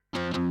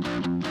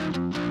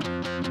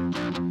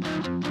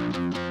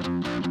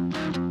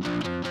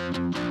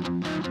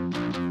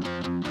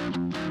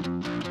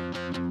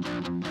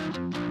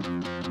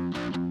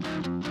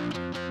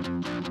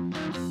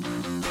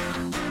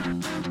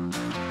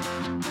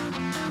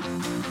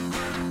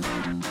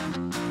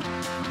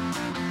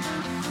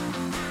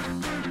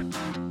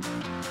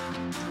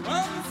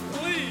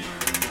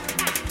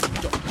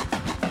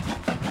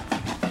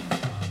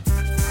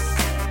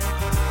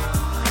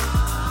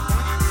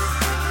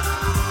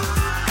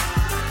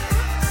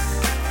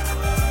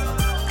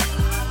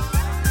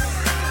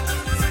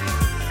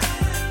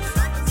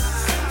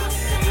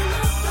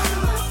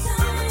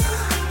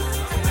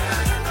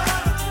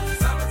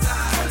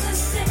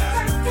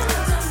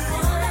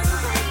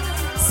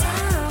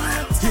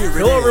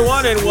Hello,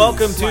 everyone, and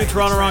welcome to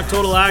Toronto Rock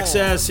Total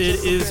Access.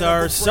 It is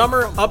our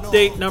summer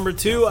update number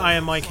 2. I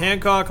am Mike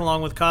Hancock,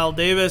 along with Kyle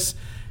Davis.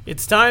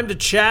 It's time to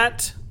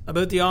chat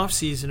about the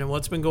offseason and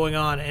what's been going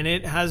on, and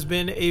it has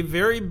been a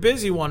very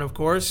busy one, of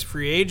course.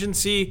 Free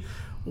agency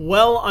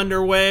well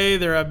underway.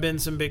 There have been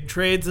some big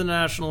trades in the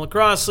National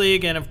Lacrosse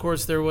League, and, of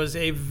course, there was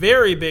a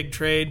very big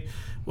trade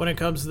when it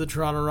comes to the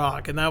Toronto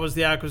Rock, and that was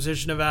the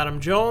acquisition of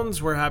Adam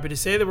Jones. We're happy to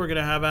say that we're going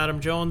to have Adam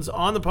Jones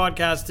on the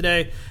podcast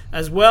today,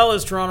 as well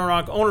as Toronto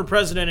Rock owner,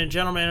 president, and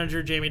general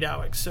manager Jamie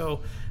Dawick.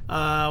 So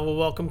we'll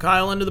welcome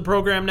Kyle into the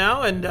program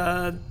now,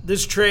 and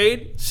this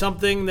trade,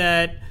 something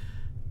that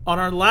on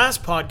our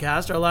last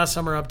podcast, our last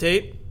summer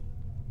update,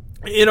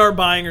 in our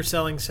buying or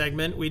selling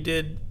segment, we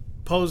did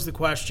pose the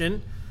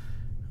question,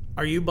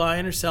 are you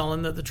buying or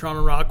selling that the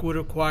Toronto Rock would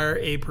acquire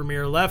a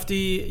premier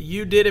lefty?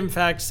 You did, in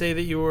fact, say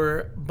that you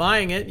were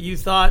buying it. You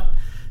thought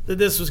that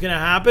this was going to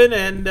happen,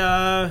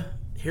 and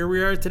here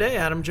we are today.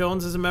 Adam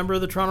Jones is a member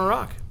of the Toronto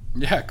Rock.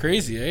 Yeah,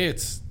 crazy, eh?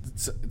 It's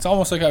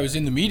almost like I was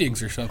in the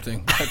meetings or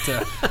something.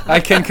 But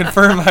I can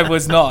confirm I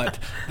was not.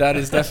 That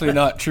is definitely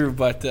not true.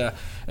 But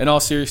in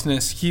all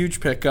seriousness, huge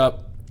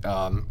pickup.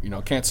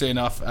 Can't say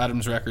enough.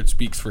 Adam's record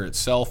speaks for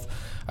itself.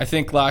 I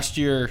think last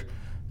year,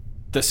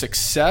 the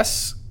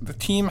success the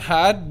team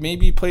had we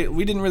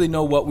didn't really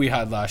know what we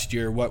had last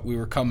year, what we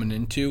were coming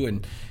into,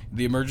 and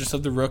the emergence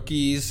of the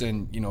rookies,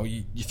 and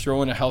you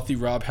throw in a healthy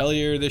Rob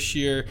Hellier this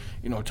year,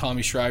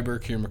 Tommy Schreiber,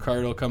 Kieran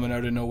McArdle coming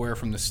out of nowhere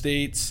from the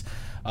States.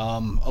 A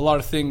lot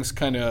of things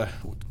kind of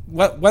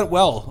went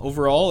well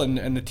overall,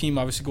 and the team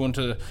obviously going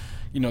to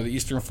the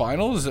Eastern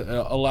Finals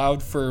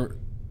allowed for,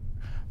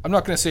 I'm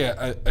not going to say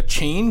a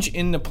change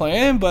in the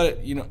plan, but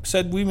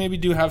said we maybe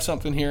do have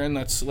something here, and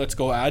let's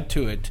go add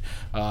to it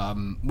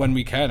when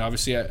we can.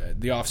 Obviously,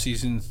 the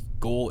offseason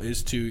goal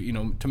is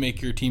to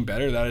make your team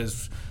better. That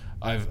is,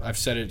 I've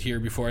said it here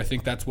before. I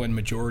think that's when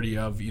majority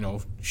of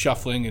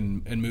shuffling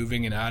and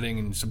moving and adding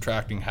and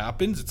subtracting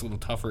happens. It's a little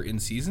tougher in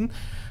season,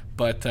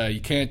 but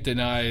you can't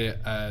deny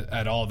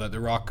at all that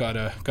the Rock got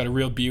a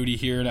real beauty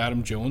here in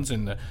Adam Jones.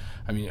 And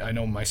I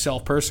know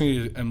myself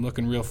personally, I'm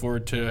looking real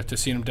forward to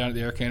seeing him down at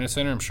the Air Canada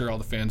Centre. I'm sure all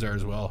the fans are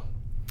as well.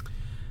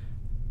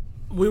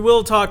 We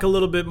will talk a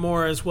little bit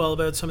more as well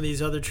about some of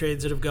these other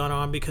trades that have gone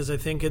on, because I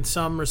think in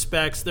some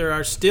respects there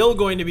are still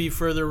going to be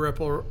further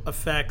ripple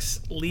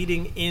effects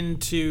leading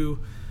into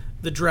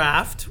the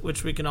draft,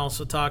 which we can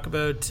also talk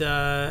about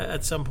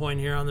at some point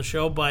here on the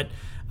show. But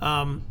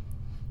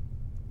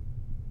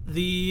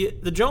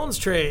the Jones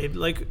trade,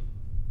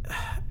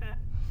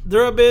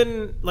 there have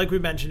been, like we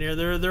mentioned here,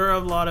 there are a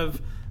lot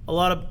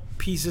of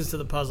pieces to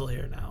the puzzle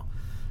here now,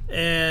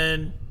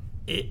 and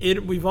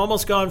we've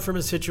almost gone from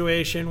a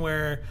situation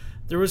where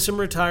there was some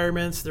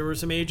retirements, there were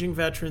some aging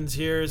veterans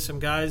here, some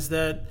guys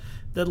that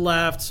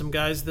left, some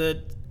guys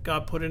that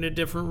got put into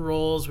different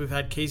roles. We've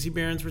had Casey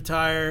Behrens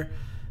retire,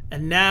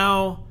 and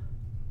now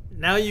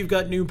you've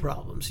got new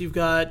problems. You've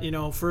got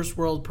first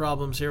world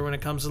problems here when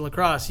it comes to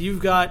lacrosse. You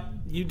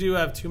do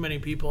have too many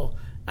people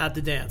at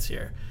the dance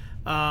here.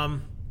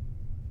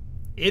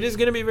 It is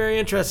going to be very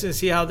interesting to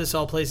see how this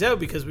all plays out,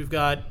 because we've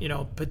got,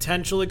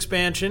 potential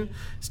expansion.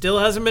 Still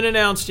hasn't been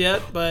announced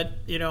yet, but,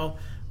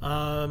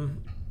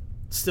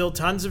 still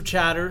tons of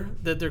chatter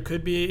that there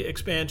could be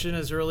expansion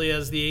as early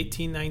as the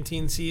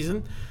 18-19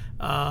 season.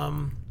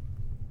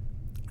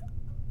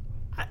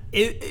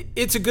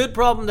 It's a good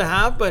problem to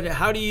have, but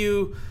are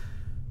you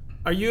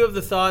of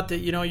the thought that,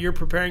 you're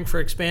preparing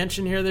for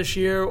expansion here this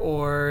year,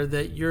 or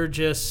that you're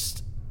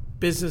just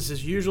business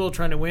as usual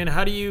trying to win?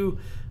 How do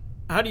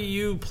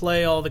you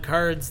play all the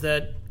cards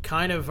that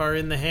kind of are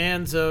in the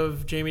hands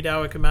of Jamie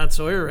Dawick and Matt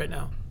Sawyer right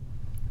now?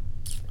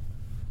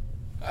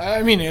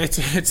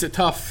 It's a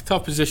tough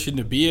position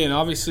to be in.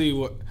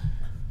 Obviously,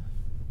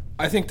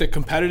 I think the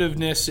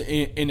competitiveness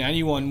in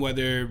anyone,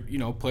 whether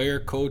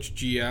player, coach,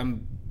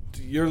 GM,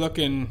 you're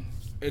looking.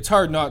 It's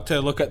hard not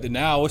to look at the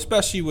now,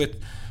 especially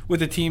with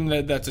a team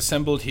that's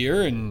assembled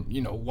here.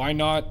 And why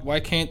not? Why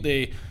can't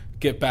they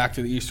get back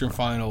to the Eastern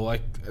Final?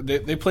 Like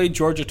they played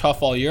Georgia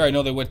tough all year. I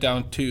know they went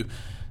down to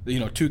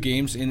 2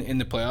 games in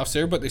the playoffs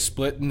there, but they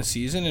split in the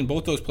season, and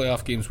both those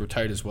playoff games were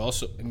tight as well.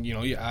 So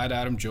you add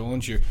Adam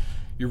Jones,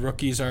 your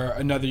rookies are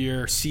another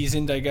year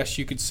seasoned, I guess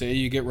you could say.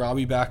 You get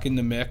Robbie back in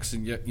the mix,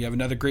 and you have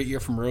another great year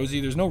from Rosie.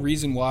 There's no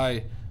reason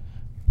why,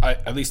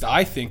 at least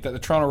I think, that the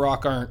Toronto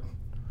Rock aren't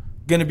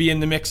going to be in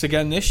the mix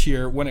again this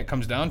year when it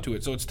comes down to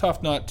it. So it's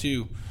tough not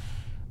to,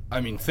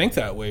 think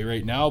that way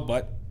right now.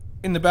 But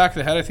in the back of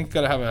the head, I think you've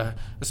got to have a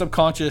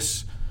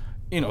subconscious,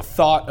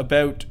 thought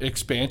about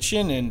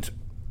expansion. And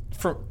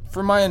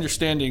for my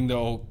understanding,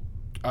 though,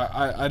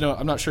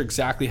 I'm not sure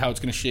exactly how it's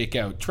going to shake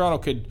out. Toronto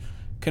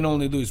can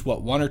only lose,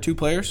 1 or 2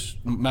 players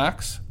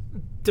max?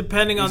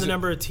 Depending on the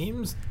number of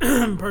teams,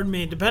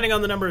 depending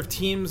on the number of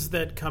teams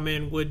that come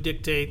in would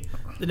dictate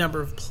the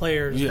number of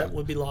players that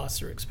would be lost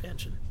through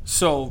expansion.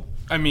 So,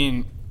 I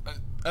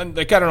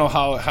don't know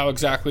how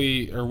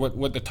exactly or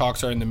what the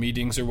talks are in the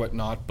meetings or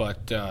whatnot,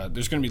 but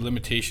there's going to be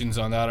limitations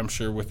on that, I'm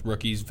sure, with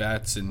rookies,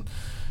 vets,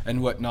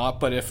 and whatnot.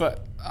 But if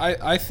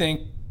I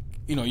think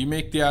you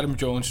make the Adam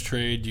Jones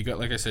trade. You got,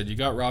 like I said, you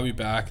got Robbie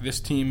back. This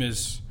team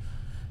is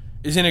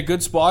in a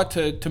good spot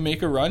to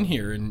make a run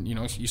here. And,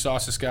 you saw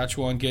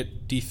Saskatchewan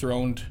get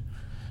dethroned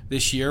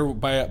this year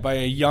by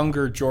a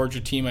younger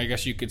Georgia team, I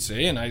guess you could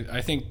say. And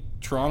I think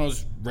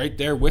Toronto's right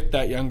there with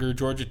that younger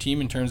Georgia team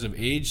in terms of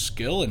age,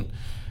 skill, and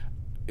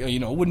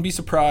wouldn't be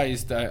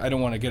surprised. I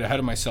don't want to get ahead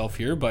of myself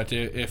here, but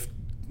if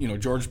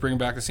Georgia's bringing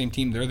back the same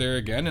team, they're there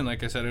again. And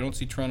like I said, I don't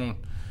see Toronto.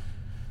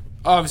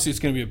 Obviously, it's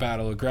going to be a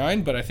battle of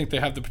grind, but I think they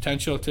have the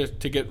potential to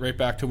get right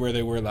back to where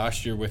they were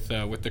last year with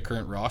the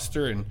current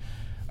roster. And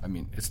I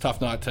mean, it's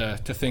tough not to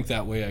think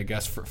that way, I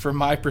guess, from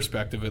my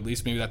perspective at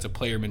least. Maybe that's a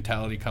player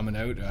mentality coming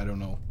out. I don't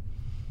know.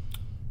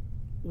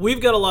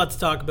 We've got a lot to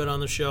talk about on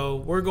the show.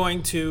 We're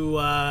going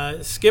to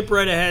skip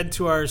right ahead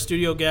to our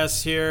studio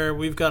guests here.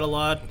 We've got a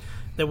lot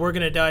that we're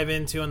going to dive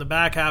into on the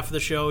back half of the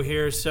show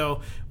here.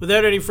 So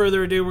without any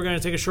further ado, we're going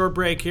to take a short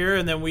break here,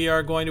 and then we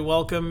are going to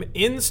welcome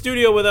in the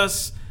studio with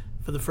us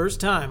for the first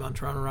time on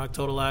Toronto Rock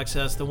Total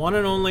Access, the one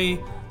and only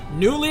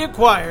newly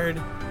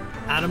acquired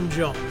Adam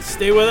Jones.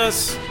 Stay with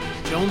us.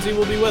 Jonesy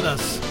will be with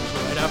us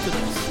right after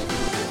this.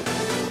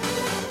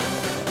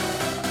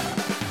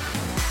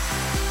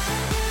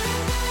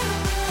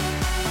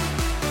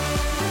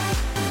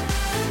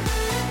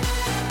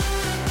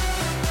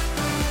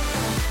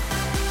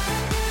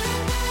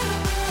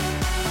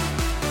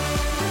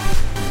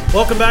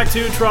 Welcome back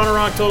to Toronto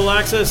Rock Total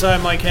Access.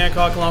 I'm Mike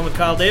Hancock along with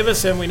Kyle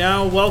Davis, and we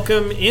now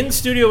welcome in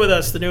studio with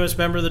us the newest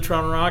member of the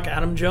Toronto Rock,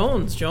 Adam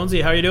Jones. Jonesy,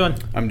 how are you doing?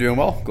 I'm doing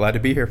well. Glad to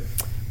be here.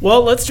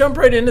 Well, let's jump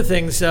right into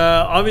things.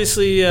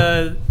 Obviously,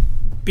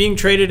 being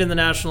traded in the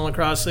National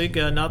Lacrosse League,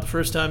 not the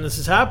first time this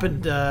has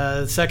happened.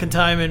 Second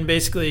time in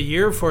basically a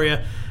year for you.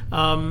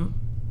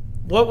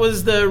 What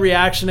was the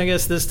reaction, I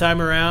guess, this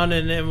time around,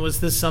 and was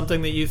this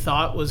something that you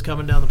thought was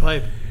coming down the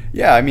pipe?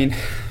 Yeah, I mean,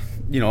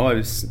 I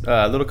was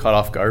a little caught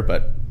off guard,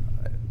 but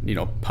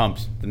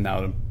pumped now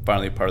I'm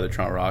finally part of the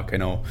Toronto Rock. I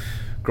know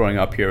growing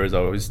up here, I was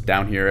always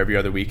down here every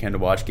other weekend to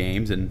watch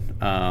games,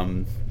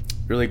 and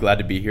really glad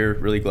to be here.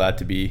 Really glad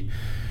to be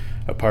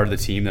a part of the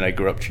team that I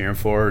grew up cheering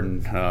for.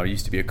 And I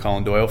used to be a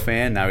Colin Doyle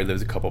fan. Now he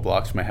lives a couple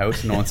blocks from my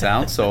house in Owen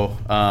Sound. So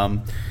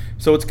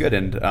it's good.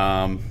 And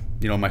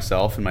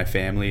myself and my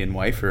family and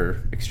wife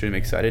are extremely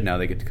excited now.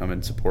 They get to come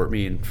and support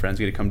me, and friends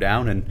get to come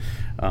down, and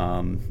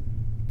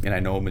I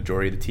know a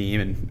majority of the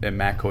team, and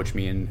Matt coached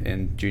me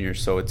in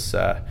juniors, so it's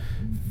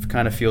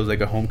kind of feels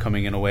like a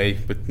homecoming in a way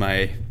with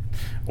my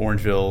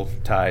Orangeville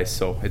ties.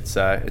 So it's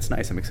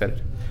nice. I'm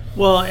excited.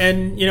 Well,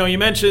 and you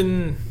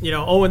mentioned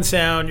Owen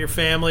Sound, your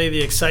family,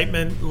 the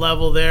excitement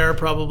level there,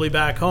 probably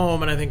back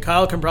home, and I think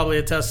Kyle can probably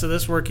attest to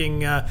this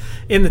working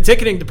in the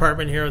ticketing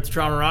department here at the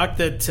Toronto Rock.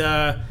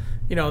 That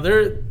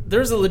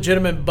there's a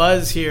legitimate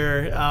buzz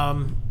here.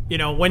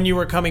 When you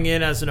were coming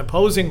in as an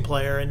opposing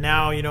player, and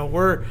now,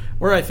 we're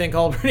I think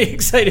all pretty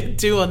excited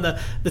too on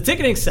the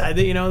ticketing side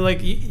that,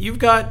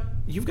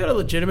 you've got a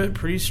legitimate,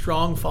 pretty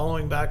strong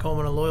following back home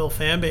and a loyal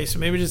fan base. So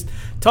maybe just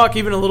talk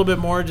even a little bit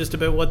more just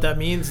about what that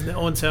means in the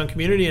Owen Sound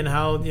community and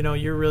how,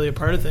 you're really a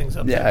part of things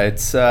up there. Yeah,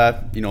 it's,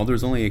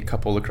 there's only a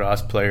couple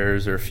lacrosse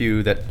players or a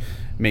few that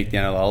make the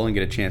NLL and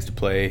get a chance to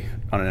play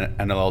on an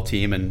NLL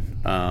team. And,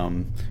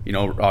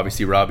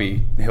 obviously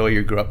Robbie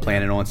Hillier grew up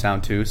playing in Owen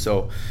Sound too.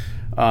 So,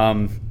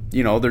 they're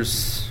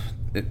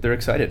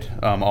excited.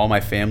 All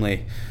my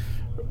family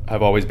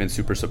have always been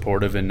super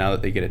supportive, and now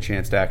that they get a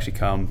chance to actually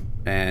come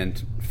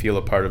and feel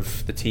a part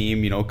of the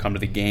team, come to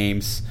the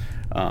games.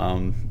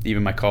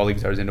 Even my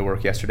colleagues, I was into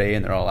work yesterday,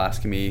 and they're all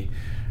asking me,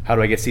 how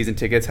do I get season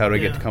tickets? How do I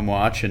get to come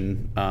watch?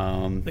 And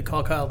they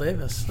call Kyle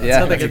Davis.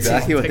 That's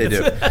exactly what they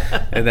do.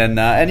 And then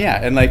I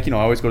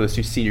always go to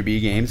the Senior B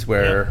games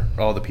where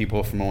all the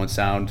people from Owen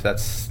Sound,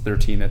 that's their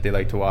team that they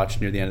like to watch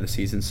near the end of the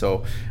season.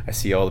 So I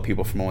see all the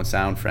people from Owen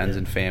Sound, friends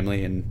and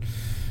family, and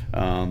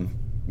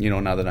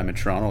now that I'm in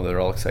Toronto,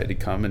 they're all excited to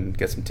come and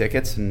get some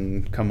tickets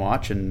and come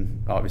watch.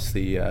 And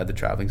obviously the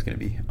traveling's going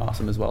to be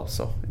awesome as well.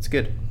 So it's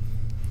good.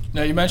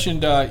 Now, you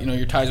mentioned,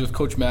 your ties with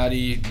Coach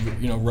Matty,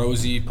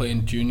 Rosie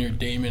playing junior,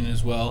 Damon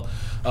as well.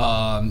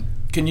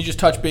 Can you just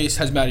touch base?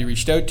 Has Matty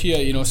reached out to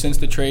you, since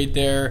the trade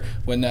there,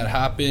 when that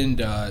happened?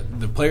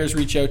 The players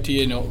reach out to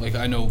you?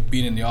 I know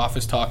being in the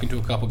office, talking to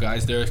a couple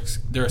guys, they're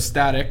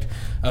ecstatic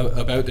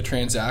about the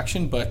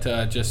transaction, but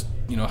just,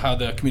 how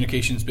the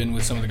communication's been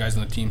with some of the guys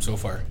on the team so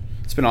far.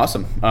 It's been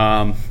awesome.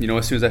 As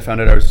soon as I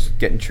found out I was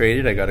getting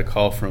traded, I got a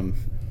call from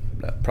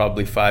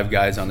probably 5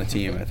 guys on the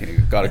team. I think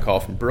I got a call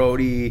from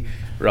Brody,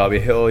 Robbie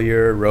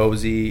Hillier,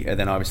 Rosie, and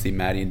then obviously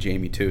Maddie and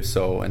Jamie too.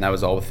 So, and that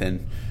was all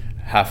within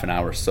half an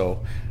hour.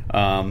 So,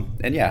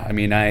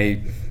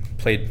 I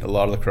played a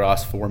lot of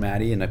lacrosse for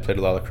Maddie, and I played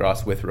a lot of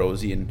lacrosse with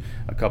Rosie and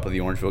a couple of the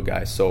Orangeville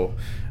guys. So,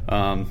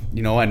 I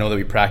know that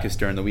we practice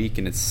during the week,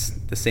 and it's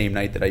the same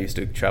night that I used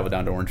to travel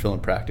down to Orangeville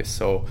and practice.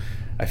 So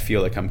I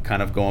feel like I'm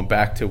kind of going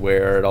back to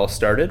where it all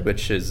started,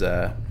 which is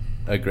a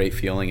great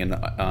feeling. And,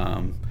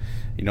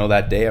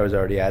 that day I was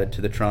already added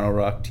to the Toronto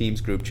Rock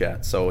Teams group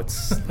chat, so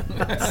it's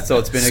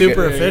been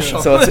super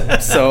official.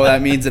 So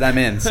that means that I'm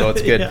in, so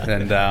it's good.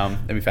 Yeah.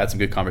 And we've had some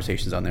good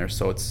conversations on there,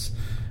 so it's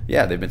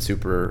yeah, they've been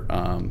super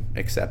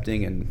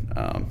accepting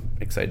and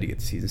excited to get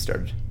the season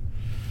started.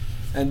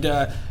 And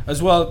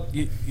as well,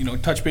 you know,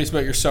 touch base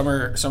about your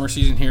summer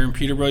season here in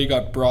Peterborough. You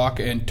got Brock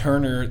and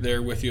Turner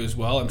there with you as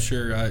well. I'm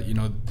sure you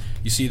know,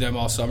 you see them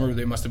all summer.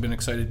 They must have been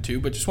excited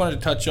too. But just wanted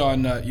to touch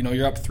on you know,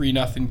 you're up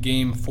 3-0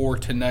 game 4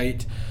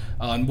 tonight.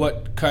 On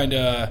what kind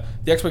of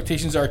the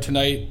expectations are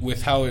tonight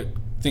with how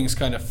things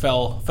kind of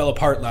fell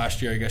apart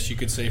last year, I guess you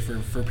could say,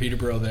 for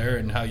Peterborough there,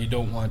 and how you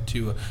don't want to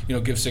you know,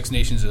 give Six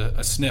Nations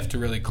a sniff to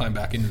really climb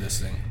back into this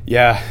thing.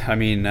 Yeah, I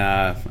mean,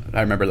 I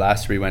remember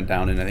last year we went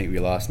down and I think we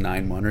lost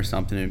 9-1 or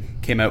something,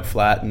 and came out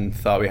flat and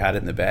thought we had it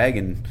in the bag,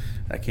 and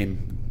that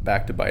came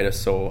back to bite us.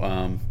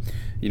 So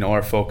you know,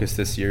 our focus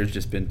this year has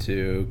just been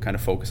to kind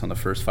of focus on the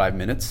first 5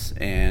 minutes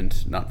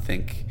and not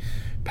think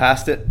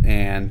past it.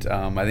 And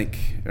I think,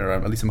 or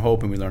at least I'm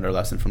hoping, we learned our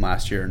lesson from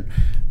last year, and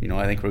you know,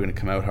 I think we're going to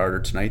come out harder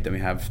tonight than we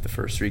have the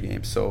first 3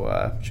 games.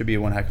 So should be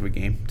one heck of a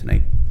game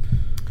tonight.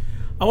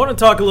 I want to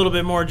talk a little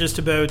bit more just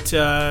about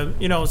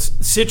you know,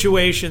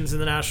 situations in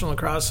the National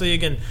Lacrosse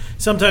League, and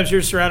sometimes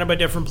you're surrounded by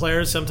different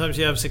players. Sometimes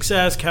you have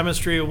success,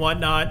 chemistry, and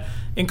whatnot.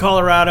 In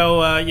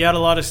Colorado, you had a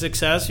lot of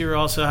success. You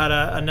also had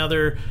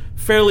another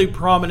fairly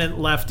prominent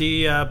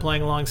lefty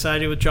playing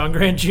alongside you with John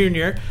Grant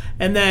Jr.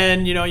 And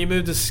then, you know, you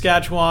moved to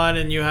Saskatchewan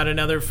and you had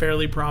another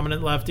fairly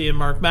prominent lefty in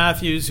Mark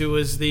Matthews, who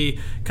was the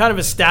kind of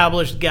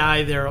established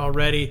guy there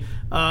already.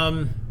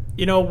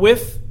 You know,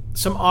 with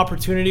some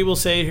opportunity, we'll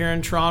say, here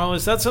in Toronto,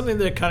 is that something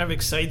that kind of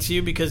excites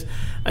you? Because,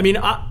 I mean,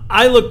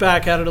 I look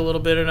back at it a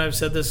little bit, and I've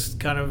said this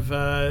kind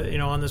of, you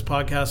know, on this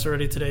podcast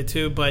already today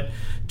too, but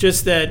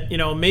just that, you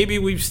know, maybe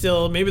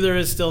there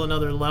is still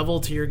another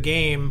level to your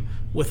game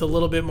with a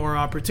little bit more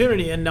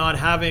opportunity, and not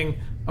having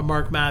a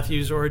Mark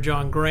Matthews or a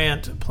John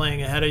Grant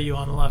playing ahead of you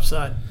on the left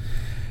side.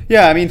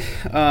 Yeah, I mean,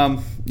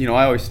 you know,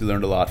 I always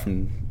learned a lot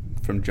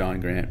from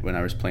John Grant when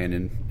I was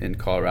playing in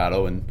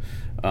Colorado, and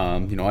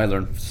you know, I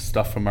learned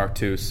stuff from Mark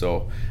too.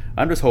 So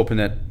I'm just hoping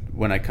that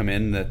when I come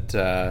in,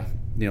 that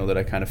you know, that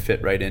I kind of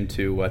fit right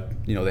into what,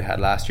 you know, they had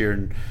last year,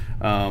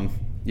 and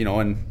you know,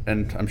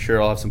 and I'm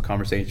sure I'll have some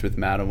conversations with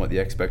Matt on what the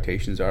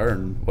expectations are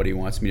and what he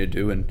wants me to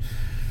do. And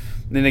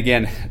then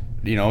again,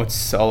 you know,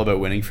 it's all about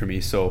winning for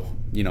me. So,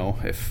 you know,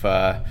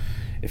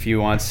 if he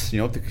wants, you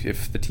know,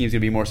 if the team's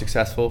gonna be more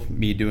successful,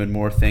 me doing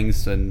more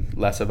things and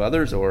less of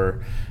others,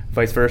 or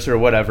vice versa, or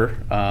whatever,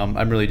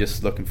 I'm really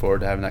just looking forward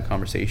to having that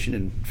conversation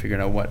and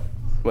figuring out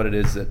what it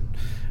is that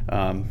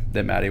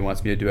that Matty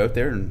wants me to do out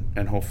there,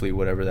 and hopefully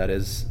whatever that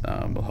is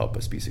will help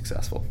us be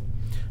successful.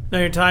 Now,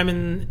 your time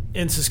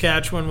in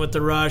Saskatchewan with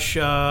the Rush,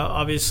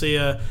 obviously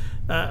a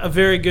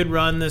very good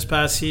run this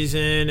past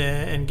season,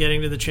 and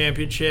getting to the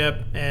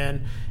championship,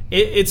 and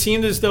it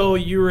seemed as though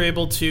you were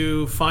able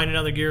to find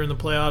another gear in the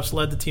playoffs,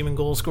 led the team in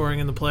goal scoring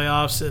in the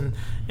playoffs,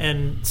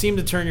 and seemed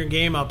to turn your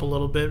game up a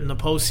little bit in the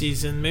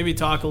postseason. Maybe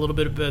talk a little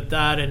bit about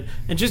that, and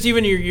just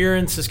even your year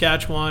in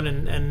Saskatchewan,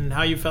 and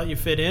how you felt you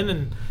fit in,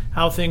 and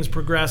how things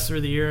progressed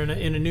through the year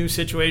in a new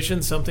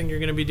situation, something you're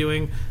going to be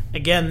doing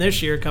again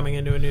this year, coming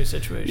into a new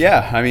situation.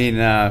 Yeah, I mean,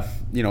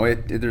 you know,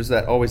 there's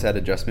always that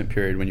adjustment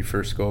period when you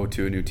first go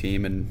to a new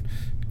team, and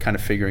kind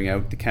of figuring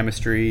out the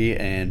chemistry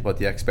and what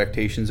the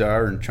expectations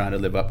are, and trying to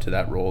live up to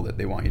that role that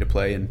they want you to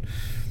play. And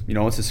you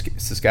know,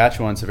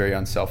 Saskatchewan's a very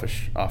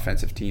unselfish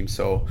offensive team,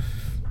 so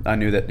I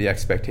knew that the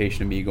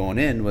expectation of me going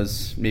in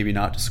was maybe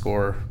not to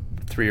score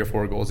 3 or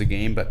 4 goals a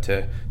game, but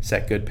to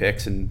set good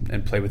picks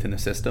and play within the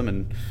system.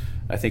 And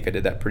I think I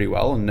did that pretty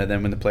well. And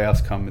then when the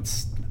playoffs come,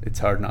 it's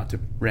hard not to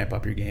ramp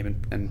up your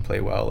game and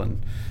play well.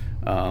 And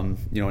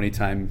you know,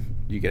 anytime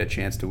you get a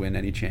chance to win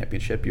any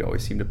championship, you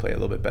always seem to play a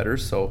little bit better.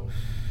 So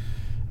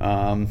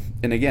and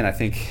again, I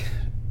think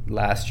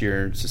last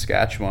year in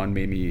Saskatchewan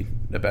made me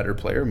a better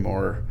player,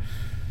 more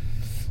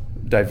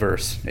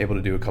diverse, able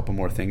to do a couple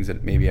more things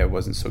that maybe I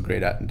wasn't so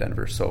great at in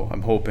Denver. So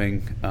I'm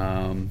hoping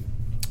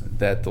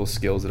that those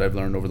skills that I've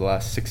learned over the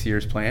last 6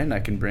 years playing, I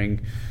can bring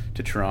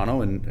to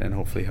Toronto and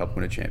hopefully help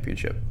win a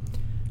championship.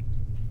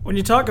 When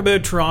you talk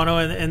about Toronto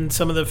and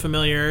some of the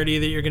familiarity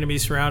that you're going to be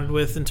surrounded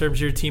with in terms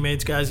of your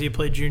teammates, guys that you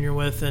played junior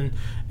with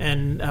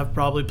and have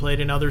probably played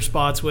in other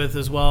spots with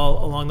as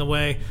well along the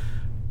way,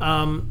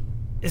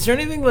 is there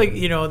anything, like,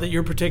 you know, that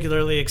you're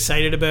particularly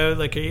excited about?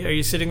 Like, are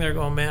you sitting there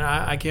going, man,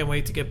 I can't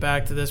wait to get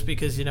back to this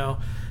because, you know,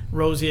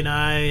 Rosie and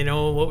I, you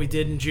know, what we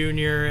did in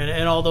junior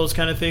and all those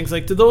kind of things.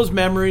 Like, do those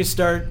memories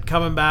start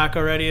coming back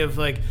already of,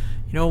 like,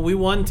 you know, we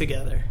won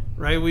together,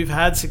 right? We've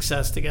had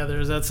success together.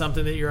 Is that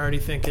something that you're already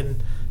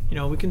thinking, you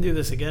know, we can do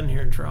this again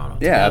here in Toronto?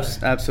 Yeah,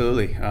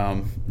 absolutely.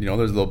 You know,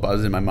 there's a little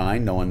buzz in my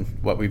mind knowing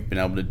what we've been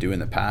able to do in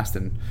the past,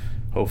 and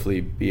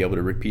hopefully be able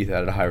to repeat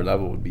that at a higher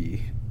level would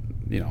be,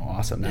 you know,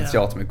 awesome. That's the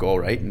ultimate goal,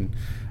 right? And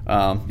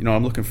you know,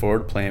 I'm looking forward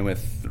to playing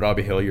with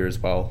Robbie Hillier as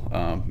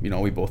well. You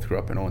know, we both grew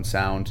up in Owen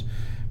Sound,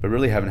 but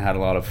really haven't had a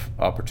lot of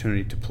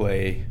opportunity to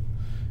play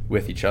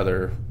with each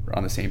other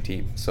on the same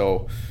team.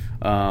 So,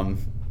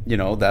 you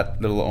know,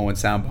 that little Owen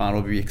Sound bond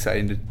will be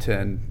exciting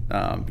to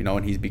you know,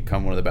 and he's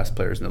become one of the best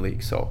players in the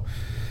league. So,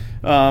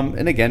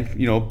 and again,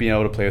 you know, being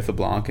able to play with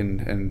LeBlanc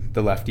and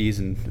the lefties,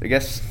 and I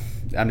guess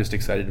I'm just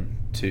excited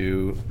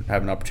to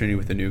have an opportunity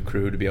with a new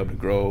crew to be able to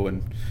grow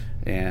and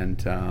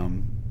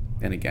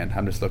again,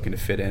 I'm just looking to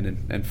fit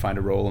in and find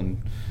a role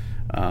and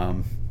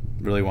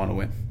really want to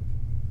win.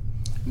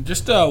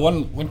 Just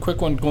one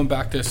quick one going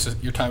back to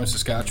your time in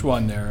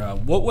Saskatchewan there.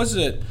 What was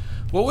it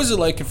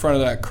like in front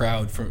of that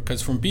crowd?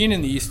 Because from being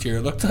in the East here,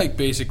 it looked like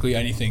basically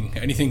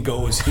anything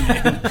goes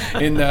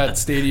in that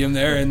stadium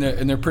there, and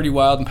they're pretty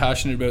wild and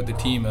passionate about the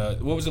team.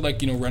 What was it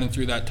like, running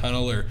through that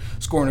tunnel or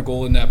scoring a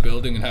goal in that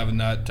building and having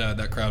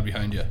that crowd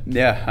behind you?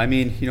 Yeah, I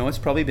mean, it's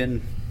probably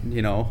been,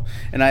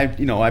 and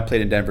I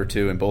played in Denver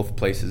too, and both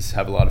places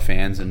have a lot of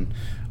fans, and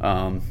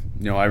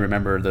I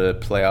remember the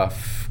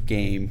playoff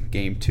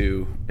game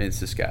 2 in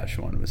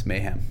Saskatchewan. It was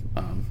mayhem.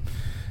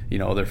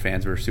 Their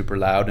fans were super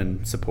loud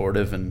and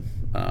supportive, and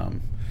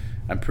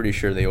I'm pretty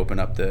sure they opened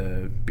up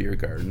the beer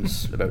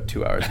gardens about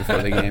 2 hours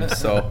before the game.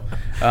 So,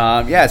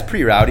 it's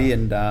pretty rowdy,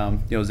 and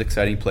it was an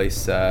exciting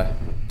place to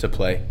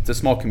play. It's a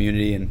small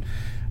community, and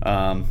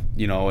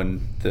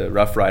and the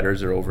Rough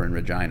Riders are over in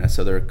Regina,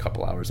 so they're a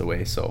couple hours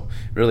away. So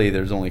really,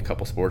 there's only a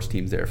couple sports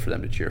teams there for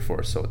them to cheer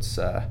for. So it's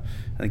I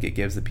think it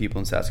gives the people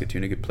in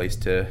Saskatoon a good place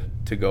to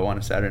go on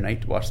a Saturday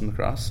night to watch some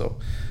lacrosse. So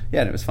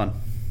and it was fun.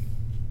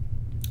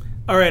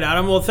 All right,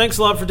 Adam. Well, thanks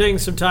a lot for taking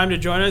some time to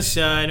join us.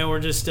 I know we're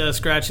just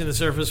scratching the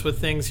surface with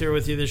things here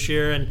with you this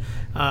year, and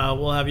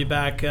we'll have you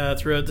back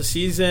throughout the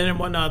season and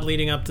whatnot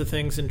leading up to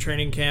things in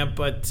training camp.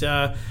 But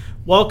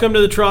welcome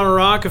to the Toronto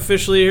Rock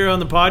officially here on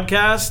the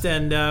podcast,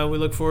 and we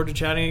look forward to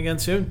chatting again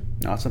soon.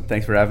 Awesome.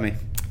 Thanks for having me.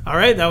 All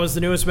right, that was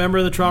the newest member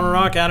of the Toronto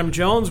Rock, Adam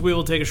Jones. We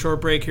will take a short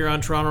break here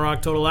on Toronto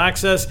Rock Total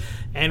Access,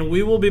 and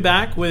we will be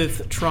back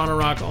with Toronto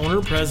Rock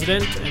owner,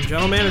 president, and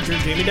general manager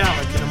Jamie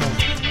Dawick in a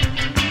moment.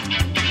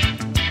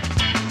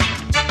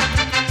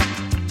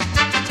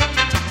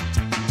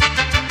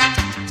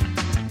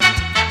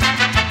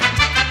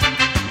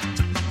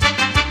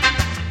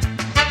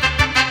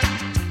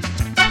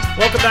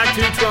 Welcome back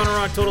to Toronto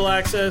Rock Total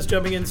Access.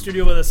 Jumping in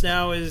studio with us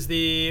now is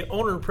the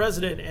owner,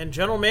 president, and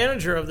general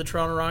manager of the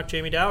Toronto Rock,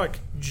 Jamie Dawick.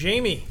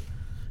 Jamie,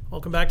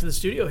 welcome back to the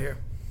studio here.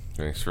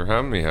 Thanks for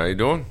having me. How you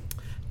doing?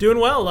 Doing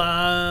well.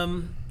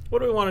 What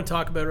do we want to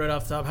talk about right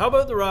off the top? How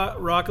about the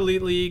Rock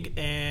Elite League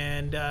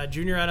and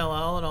Junior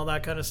NLL and all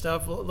that kind of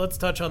stuff? Let's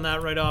touch on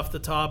that right off the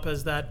top,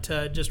 as that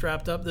just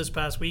wrapped up this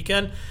past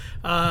weekend.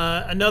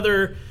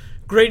 Another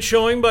great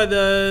showing by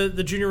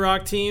the Junior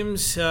Rock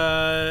teams.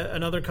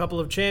 Another couple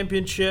of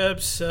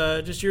championships.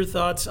 Just your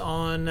thoughts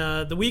on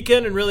the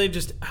weekend and really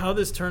just how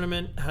this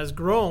tournament has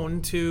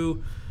grown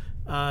to,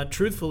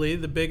 truthfully,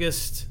 the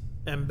biggest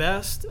and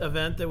best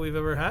event that we've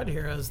ever had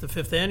here, as the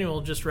 5th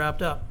annual just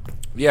wrapped up.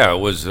 Yeah, it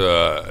was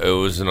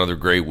another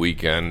great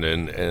weekend,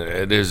 and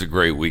it is a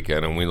great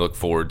weekend, and we look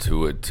forward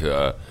to it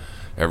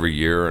every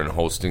year and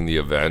hosting the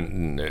event.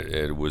 And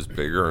it was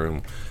bigger,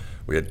 and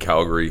we had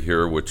Calgary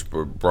here, which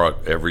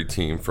brought every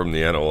team from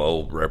the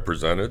NLL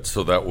represented.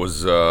 So that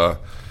was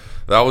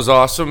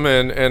awesome,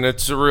 and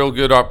it's a real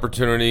good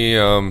opportunity.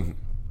 A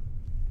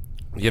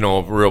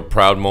real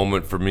proud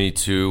moment for me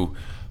too.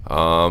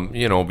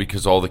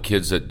 Because all the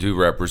kids that do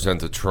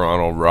represent the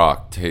Toronto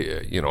Rock,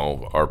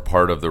 are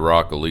part of the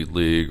Rock Elite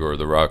League or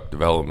the Rock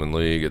Development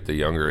League at the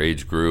younger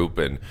age group,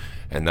 and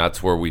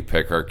that's where we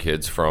pick our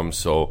kids from.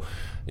 So,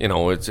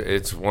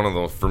 it's one of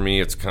those, for me,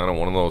 it's kind of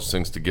one of those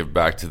things to give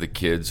back to the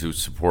kids who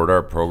support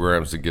our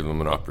programs, to give them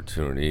an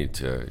opportunity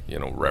to,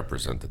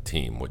 represent the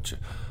team, which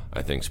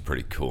I think is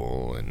pretty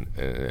cool,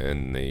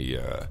 and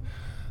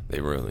they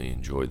really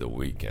enjoy the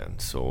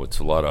weekend. So it's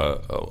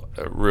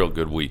a real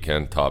good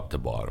weekend, top to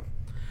bottom.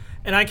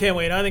 And I can't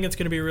wait. I think it's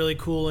going to be really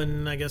cool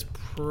in, I guess,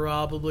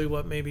 probably,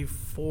 maybe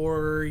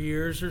 4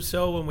 years or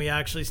so, when we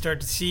actually start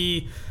to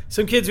see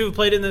some kids who have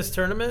played in this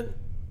tournament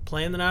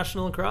play in the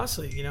National Lacrosse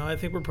League. I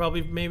think we're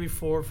probably maybe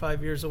 4 or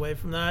 5 years away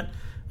from that.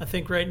 I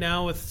think right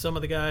now with some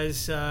of the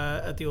guys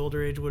at the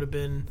older age would have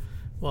been,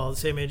 the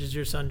same age as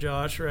your son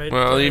Josh, right?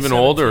 Well, even 17.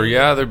 older,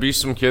 yeah. There'd be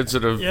some kids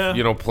that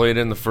have, played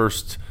in the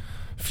first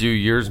few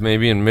years,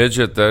 maybe in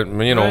midget, that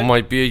Right.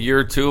 might be a year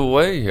or two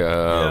away.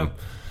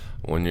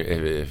 When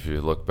if you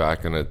look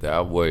back on it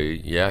that way,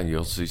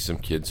 you'll see some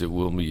kids. It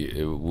will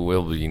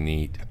be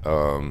neat,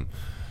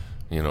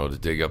 to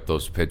dig up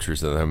those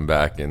pictures of them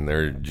back in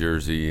their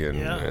jersey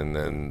and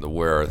then the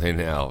where are they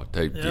now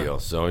type deal.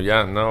 So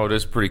it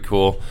is pretty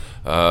cool.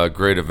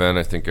 Great event.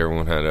 I think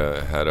everyone had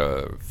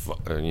a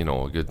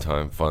good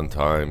time, fun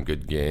time,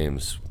 good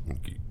games.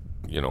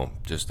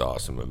 Just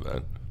awesome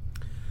event.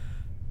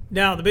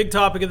 Now, the big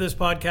topic of this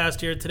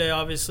podcast here today,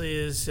 obviously,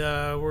 is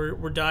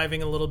we're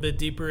diving a little bit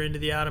deeper into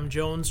the Adam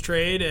Jones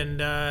trade, and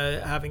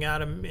having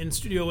Adam in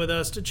studio with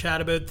us to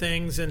chat about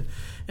things and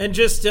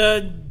just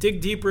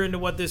dig deeper into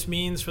what this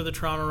means for the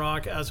Toronto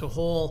Rock as a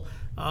whole.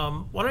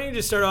 Why don't you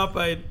just start off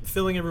by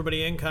filling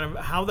everybody in kind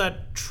of how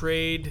that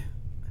trade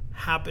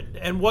happened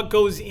and what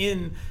goes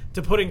in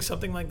to putting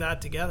something like that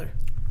together?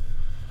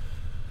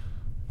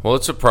 Well,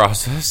 it's a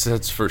process,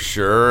 that's for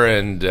sure.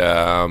 And,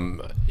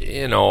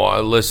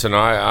 listen,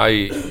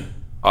 I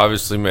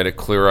obviously made it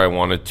clear I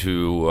wanted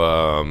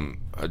to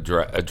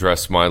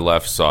address my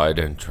left side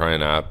and try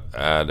and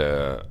add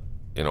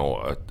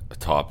a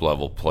top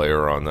level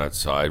player on that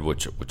side,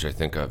 which I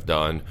think I've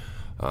done.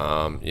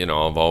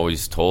 I've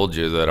always told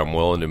you that I'm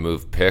willing to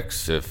move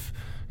picks if,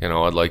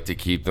 I'd like to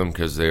keep them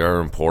because they are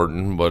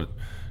important, but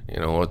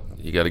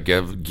you got to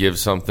give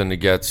something to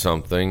get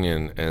something,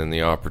 and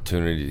the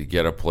opportunity to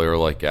get a player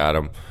like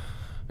Adam,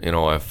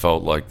 I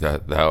felt like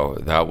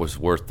that was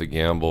worth the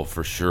gamble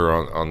for sure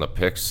on the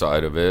pick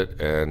side of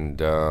it.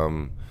 And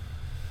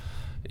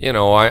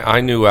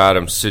I knew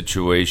Adam's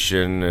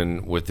situation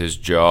and with his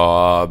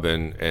job,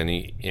 and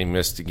he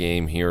missed a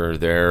game here or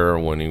there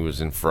when he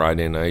was in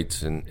Friday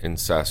nights in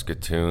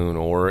Saskatoon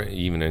or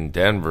even in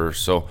Denver.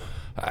 So,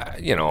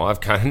 I've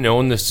kind of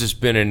known this has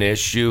been an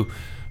issue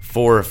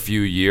for a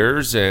few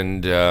years,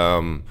 and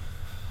I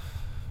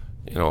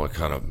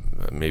kind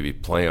of maybe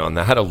play on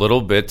that a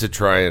little bit to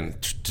try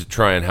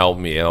and help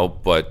me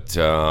out. But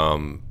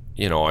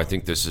I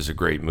think this is a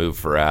great move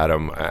for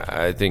Adam.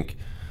 I think.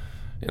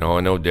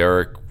 I know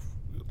Derek,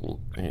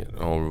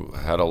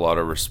 had a lot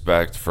of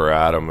respect for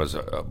Adam as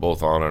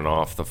both on and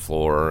off the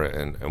floor,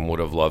 and would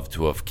have loved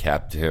to have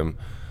kept him.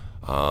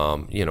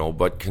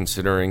 But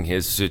considering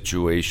his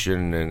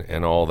situation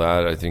and all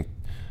that, I think,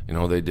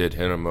 they did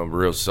hit him a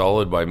real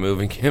solid by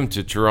moving him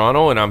to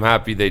Toronto, and I'm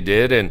happy they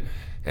did.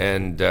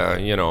 And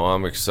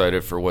I'm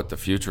excited for what the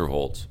future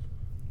holds.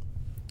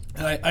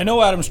 I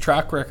know Adam's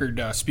track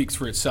record speaks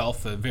for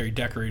itself, a very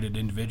decorated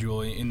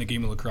individual in the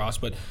game of lacrosse,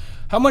 but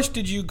how much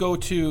did you go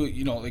to,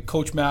 like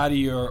Coach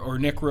Matty or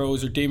Nick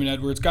Rose or Damon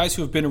Edwards, guys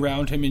who have been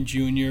around him in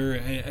junior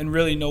and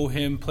really know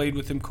him, played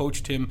with him,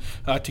 coached him,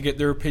 to get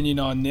their opinion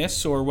on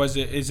this? Or is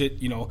it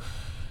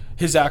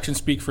his actions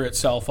speak for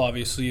itself,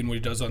 obviously, and what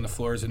he does on the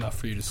floor is enough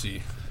for you to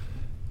see?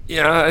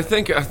 Yeah, I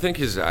think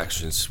his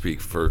actions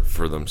speak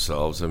for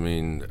themselves. I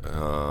mean,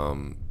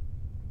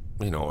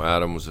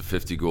 Adam was a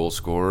 50-goal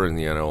scorer in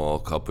the NLL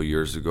a couple of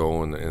years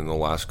ago, and in the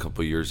last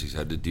couple of years he's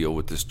had to deal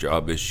with this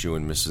job issue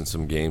and missing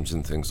some games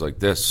and things like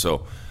this.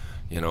 So,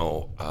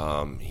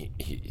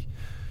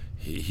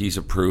 he's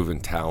a proven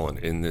talent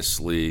in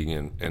this league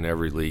and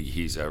every league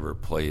he's ever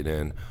played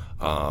in.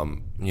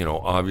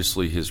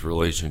 Obviously his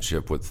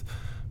relationship with,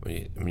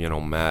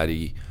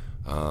 Matty,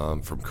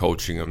 from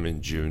coaching him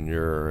in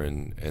junior,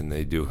 and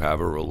they do have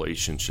a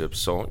relationship.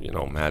 So,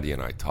 Matty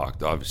and I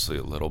talked obviously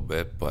a little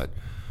bit, but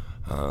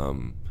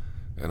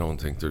I don't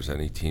think there's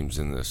any teams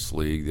in this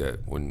league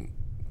that wouldn't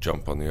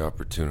jump on the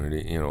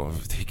opportunity.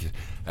 If they could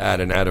add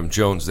an Adam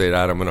Jones, they'd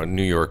add him in a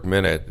New York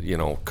Minute.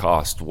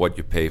 Cost, what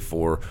you pay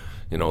for,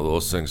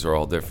 those things are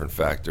all different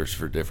factors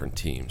for different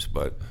teams.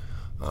 But,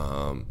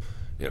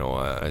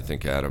 I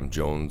think Adam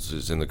Jones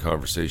is in the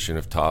conversation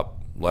of top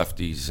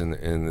lefties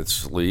in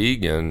this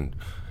league, and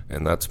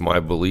that's my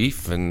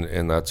belief,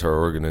 and that's our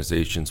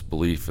organization's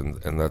belief,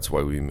 and that's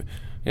why we,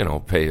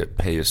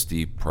 pay a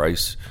steep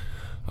price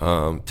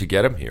to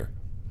get him here.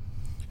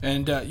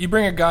 And you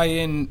bring a guy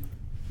in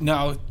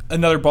now,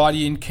 another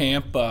body in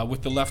camp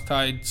with the left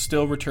side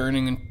still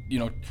returning, and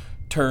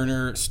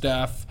Turner,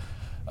 Steph,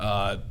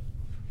 drawing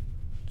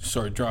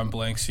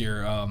blanks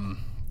here,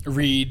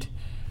 Reed,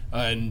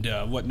 and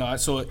whatnot.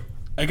 So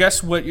I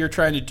guess what you're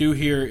trying to do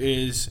here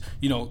is,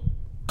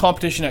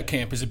 competition at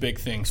camp is a big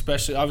thing.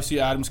 Especially, obviously,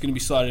 Adam's going to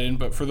be slotted in,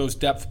 but for those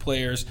depth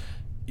players,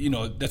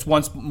 that's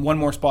one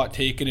more spot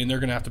taken, and they're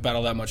going to have to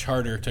battle that much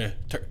harder to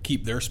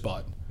keep their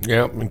spot.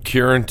 Yeah, and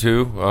Kieran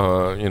too.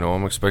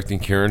 I'm expecting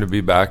Kieran to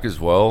be back as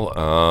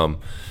well.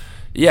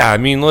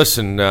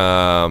 Listen,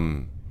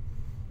 Adam's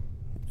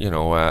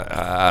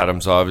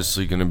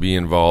obviously going to be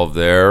involved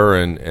there,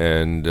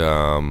 and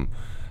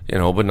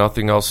but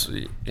nothing else.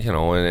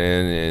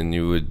 And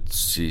you would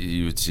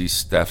see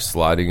Steph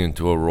sliding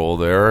into a role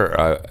there.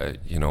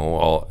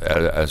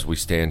 As we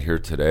stand here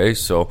today,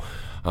 so.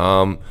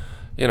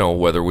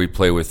 Whether we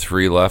play with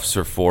 3 lefts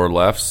or 4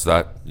 lefts,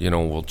 that,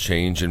 will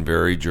change and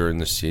vary during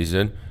the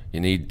season. You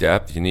need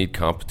depth, you need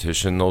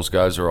competition. Those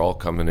guys are all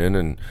coming in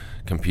and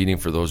competing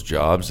for those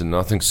jobs, and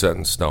nothing's set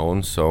in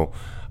stone. So,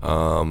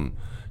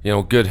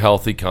 good,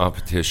 healthy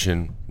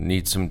competition,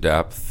 need some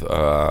depth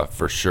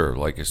for sure.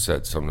 Like I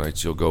said, some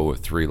nights you'll go with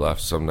 3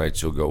 lefts, some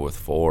nights you'll go with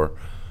 4.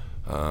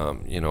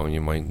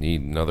 You might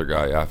need another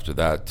guy after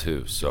that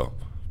too, so...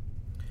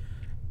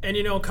 And,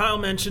 Kyle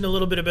mentioned a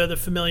little bit about the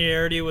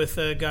familiarity with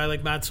a guy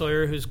like Matt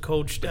Sawyer, who's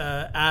coached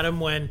Adam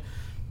when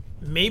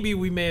maybe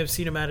we may have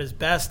seen him at his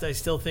best, I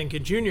still think,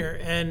 in junior.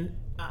 And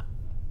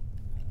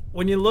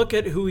when you look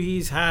at who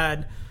he's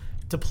had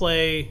to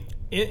play,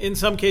 in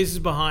some cases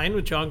behind,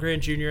 with John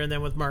Grant Jr. and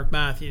then with Mark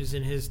Matthews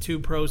in his 2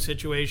 pro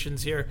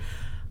situations here,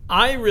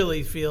 I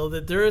really feel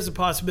that there is a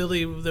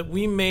possibility that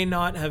we may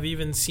not have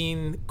even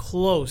seen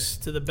close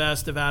to the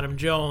best of Adam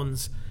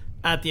Jones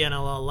at the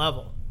NLL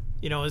level.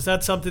 Is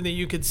that something that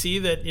you could see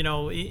that,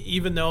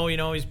 even though,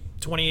 he's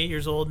 28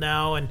 years old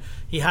now and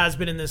he has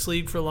been in this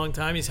league for a long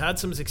time, he's had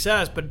some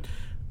success, but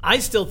I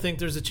still think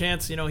there's a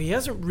chance, he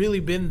hasn't really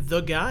been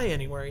the guy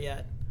anywhere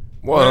yet.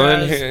 Well,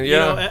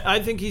 Whereas, I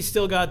think he's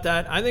still got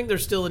that. I think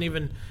there's still an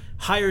even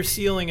higher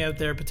ceiling out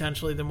there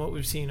potentially than what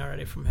we've seen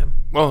already from him.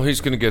 Well,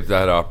 he's going to get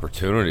that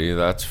opportunity,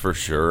 that's for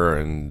sure.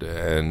 And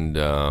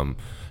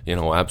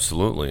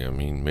absolutely. I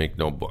mean, make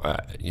no,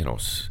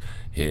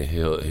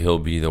 he'll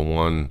be the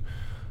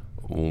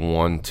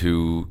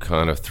one-two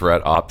kind of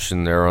threat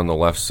option there on the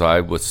left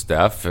side with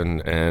Steph,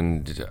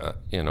 and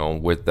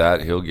with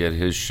that he'll get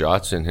his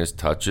shots and his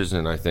touches,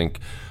 and I think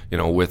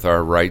with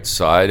our right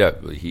side,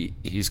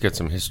 he's got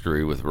some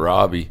history with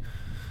Robbie.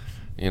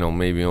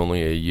 Maybe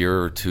only a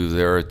year or two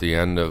there at the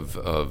end of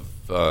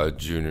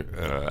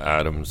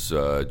Adam's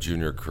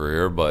junior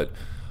career, but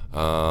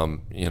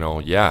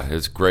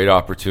it's a great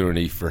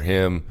opportunity for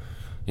him,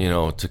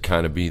 to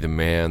kind of be the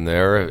man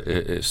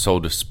there, so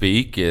to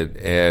speak,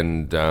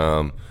 and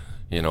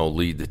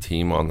lead the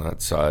team on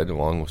that side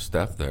along with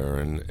Steph there,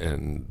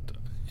 and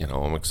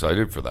I'm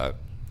excited for that.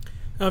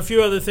 Now, a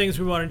few other things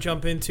we want to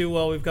jump into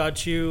while we've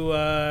got you.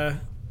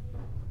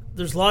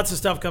 There's lots of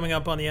stuff coming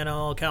up on the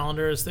NLL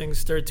calendar as things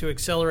start to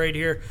accelerate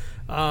here.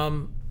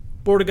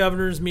 Board of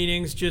Governors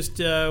meetings just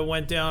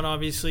went down,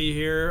 obviously,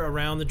 here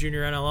around the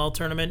Junior NLL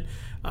tournament.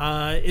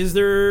 Is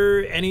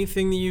there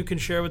anything that you can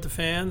share with the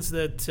fans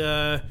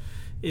that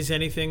is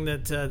anything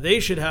that they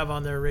should have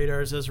on their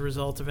radars as a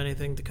result of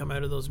anything to come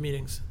out of those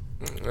meetings?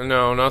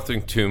 No,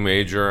 nothing too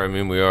major. I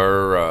mean, we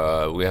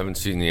haven't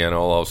seen the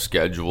NLL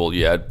schedule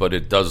yet, but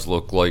it does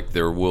look like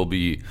there will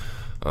be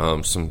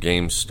some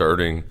games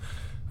starting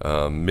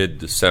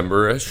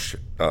mid-December-ish.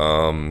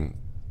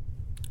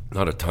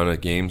 Not a ton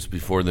of games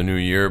before the new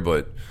year,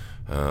 but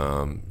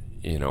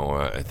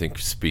I think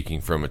speaking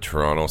from a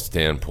Toronto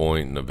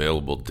standpoint and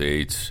available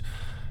dates,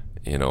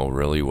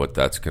 really what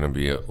that's going to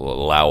be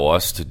allow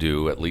us to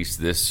do, at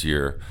least this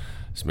year,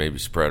 is maybe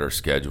spread our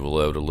schedule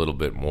out a little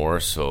bit more.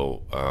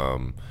 So,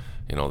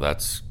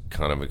 that's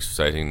kind of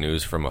exciting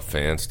news from a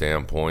fan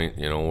standpoint.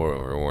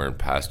 Where in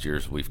past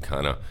years we've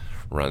kind of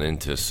run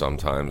into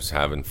sometimes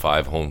having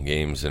 5 home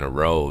games in a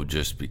row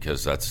just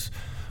because that's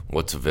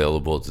what's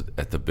available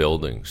at the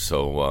building.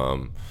 So,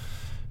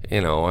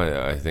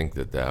 I think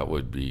that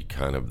would be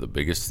kind of the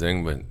biggest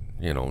thing, but,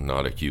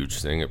 not a huge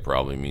thing. It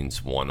probably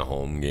means 1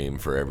 home game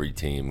for every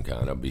team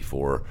kind of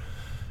before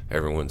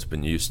everyone's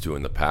been used to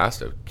in the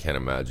past. I can't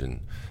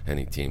imagine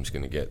any team's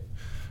going to get,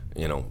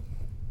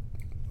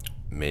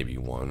 maybe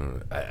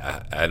 1.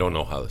 I don't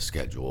know how the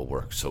schedule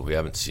works, so we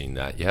haven't seen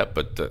that yet,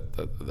 but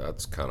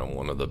that's kind of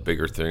one of the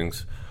bigger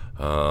things.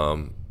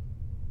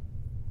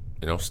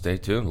 Stay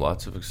tuned.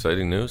 Lots of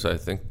exciting news, I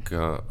think,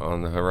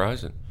 on the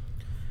horizon.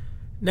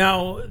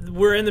 Now,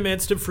 we're in the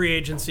midst of free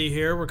agency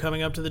here. We're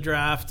coming up to the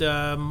draft.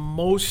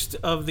 Most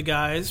of the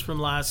guys from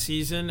last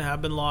season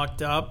have been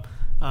locked up.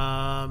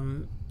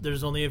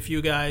 There's only a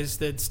few guys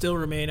that still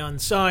remain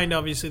unsigned.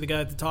 Obviously, the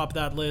guy at the top of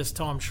that list,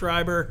 Tom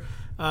Schreiber.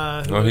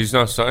 He's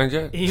not signed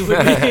yet? He would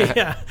be,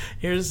 yeah.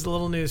 Here's a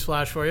little news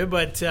flash for you.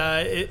 But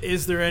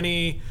is there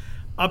any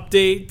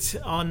update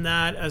on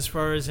that as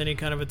far as any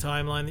kind of a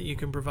timeline that you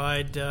can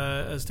provide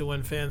as to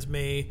when fans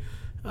may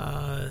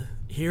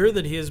hear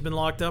that he has been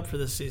locked up for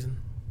this season?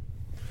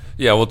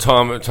 Yeah, well,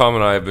 Tom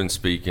and I have been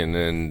speaking,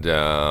 and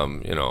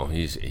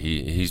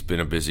he's been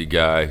a busy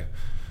guy,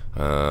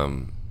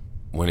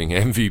 winning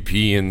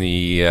MVP in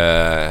the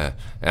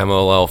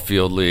MLL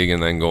Field League,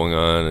 and then going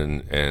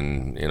on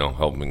and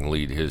helping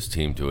lead his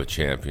team to a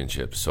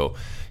championship. So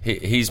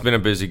he's been a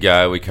busy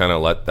guy. We kind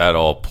of let that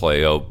all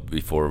play out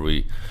before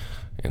we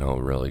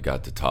really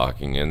got to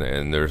talking,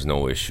 and there's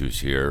no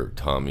issues here.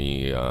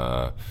 Tommy.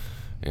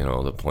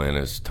 The plan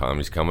is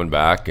Tommy's coming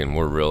back, and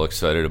we're real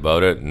excited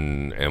about it,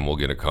 and we'll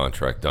get a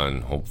contract done.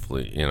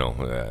 Hopefully,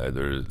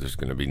 there's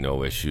going to be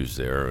no issues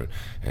there,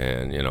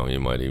 and you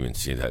might even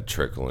see that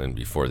trickle in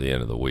before the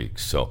end of the week.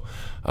 So,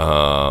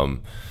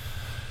 Kieran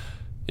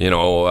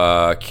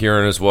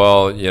as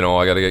well.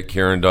 I got to get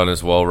Kieran done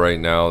as well right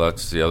now.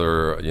 That's the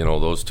other.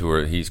 Those two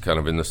are. He's kind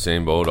of in the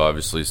same boat,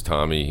 obviously, as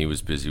Tommy. He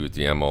was busy with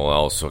the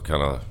MLL, so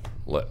kind of.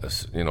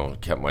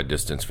 Kept my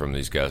distance from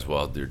these guys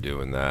while they're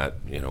doing that.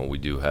 We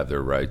do have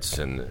their rights,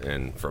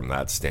 and from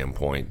that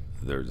standpoint,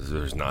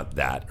 there's not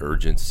that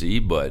urgency,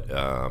 but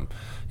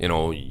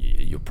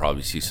you'll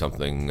probably see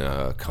something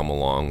come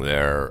along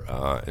there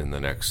in the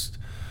next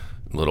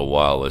little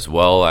while as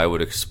well, I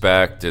would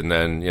expect. And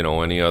then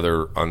any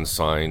other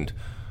unsigned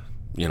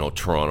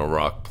Toronto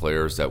Rock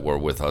players that were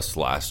with us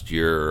last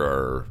year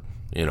are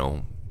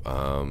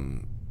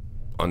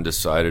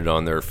undecided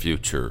on their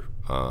future.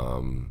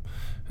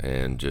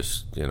 And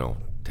just,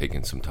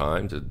 taking some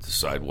time to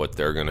decide what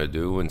they're going to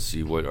do and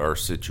see what our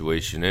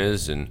situation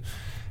is, and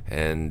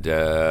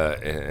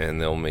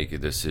they'll make a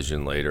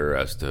decision later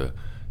as to,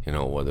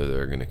 whether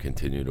they're going to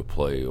continue to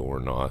play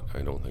or not.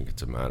 I don't think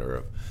it's a matter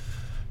of,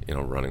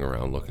 running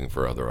around looking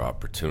for other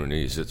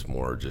opportunities. It's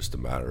more just a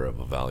matter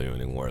of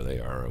evaluating where they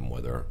are and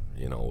whether,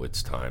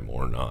 it's time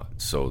or not.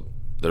 So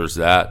there's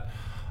that.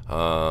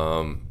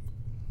 And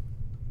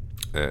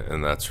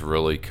that's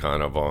really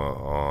kind of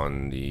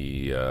on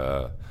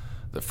the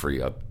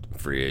free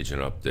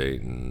agent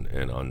update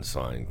and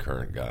unsigned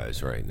current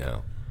guys right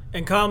now.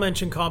 And Kyle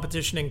mentioned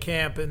competition in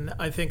camp, and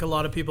I think a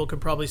lot of people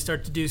could probably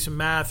start to do some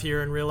math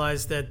here and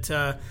realize that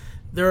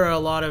there are a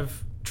lot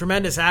of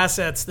tremendous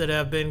assets that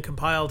have been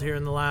compiled here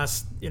in the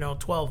last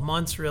 12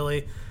 months,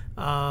 really.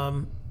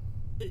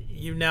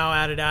 you've now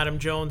added Adam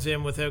Jones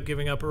in without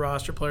giving up a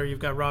roster player. You've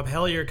got Rob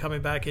Hellier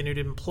coming back in who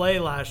didn't play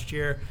last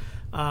year.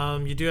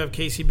 You do have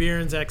Casey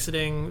Behrens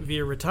exiting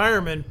via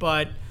retirement,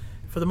 but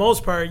for the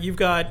most part, you've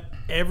got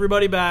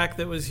everybody back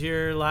that was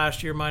here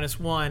last year minus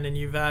one, and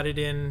you've added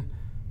in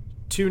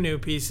two new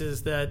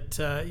pieces that,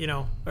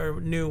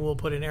 or new, we'll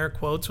put in air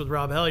quotes with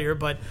Rob Hellier,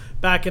 but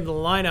back into the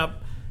lineup.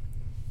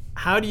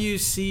 How do you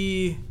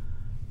see,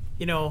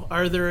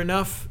 are there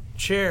enough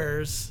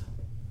chairs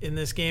in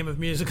this game of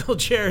musical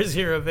chairs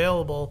here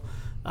available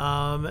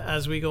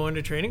as we go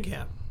into training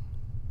camp?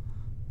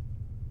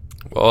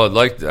 Well,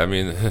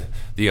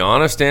 the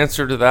honest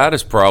answer to that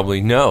is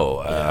probably no.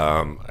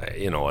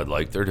 I'd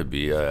like there to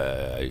be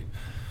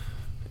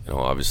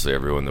obviously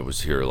everyone that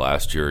was here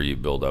last year, you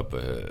build up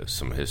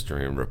some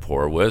history and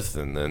rapport with,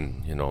 and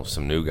then,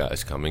 some new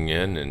guys coming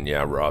in. And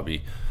yeah,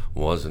 Robbie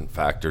wasn't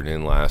factored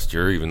in last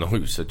year, even though he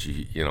was such a,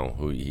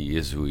 who he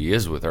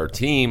is with our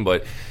team,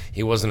 but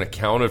he wasn't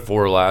accounted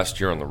for last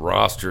year on the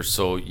roster.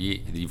 So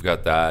you've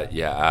got that.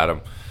 Yeah,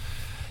 Adam.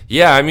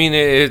 Yeah,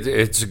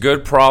 it's a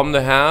good problem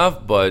to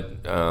have, but,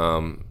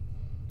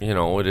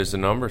 it is a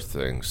numbers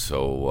thing.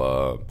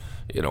 So,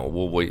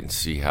 we'll wait and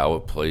see how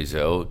it plays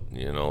out.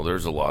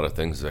 There's a lot of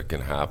things that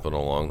can happen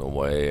along the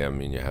way.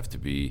 You have to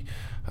be,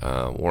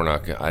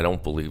 I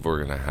don't believe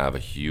we're going to have a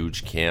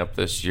huge camp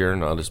this year,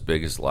 not as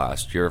big as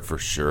last year for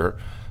sure.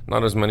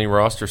 Not as many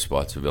roster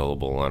spots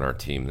available on our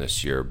team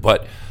this year,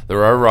 but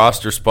there are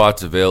roster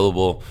spots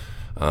available.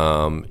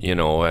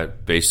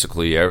 At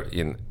basically,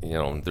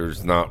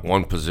 there's not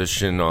one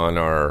position on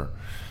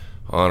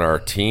our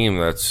team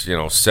that's,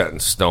 set in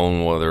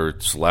stone, whether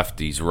it's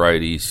lefties,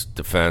 righties,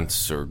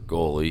 defense, or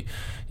goalie.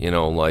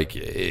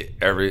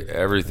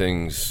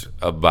 Everything's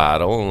a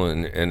battle,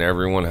 and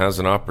everyone has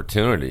an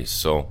opportunity.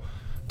 So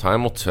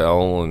time will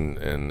tell, and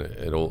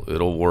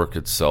it'll work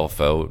itself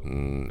out,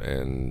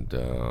 and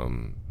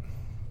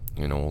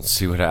we'll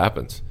see what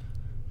happens.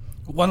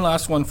 One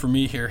last one for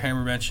me here.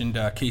 Hammer mentioned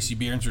Casey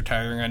Behrens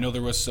retiring. I know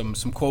there was some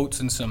quotes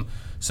and some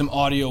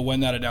audio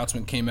when that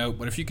announcement came out,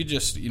 but if you could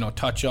just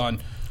touch on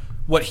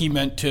what he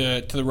meant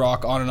to the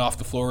Rock on and off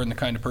the floor, and the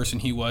kind of person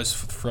he was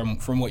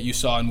from what you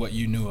saw and what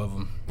you knew of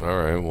him. All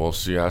right. Well,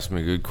 so you asked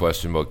me a good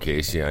question about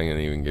Casey. I'm going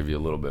to even give you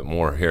a little bit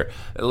more here.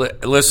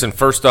 Listen,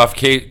 first off,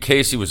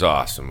 Casey was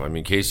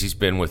awesome. Casey's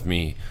been with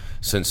me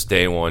since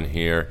day one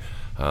here.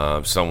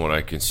 Someone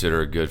I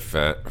consider a good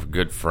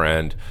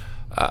friend.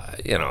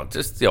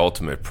 Just the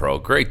ultimate pro,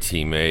 great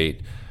teammate.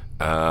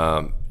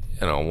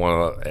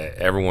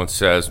 Everyone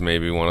says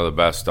maybe one of the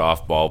best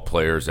off-ball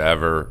players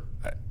ever.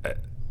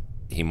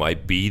 He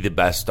might be the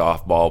best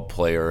off-ball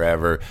player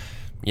ever.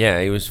 Yeah,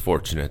 he was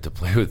fortunate to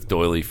play with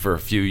Doily for a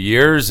few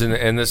years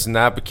and this and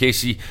that, but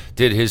Casey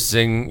did his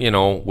thing,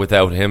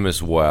 without him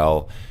as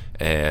well.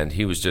 And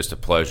he was just a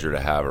pleasure to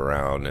have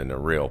around, and a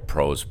real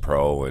pro's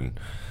pro. And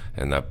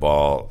that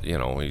ball,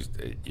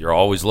 you're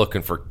always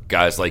looking for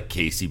guys like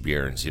Casey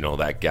Behrens,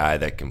 that guy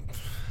that can,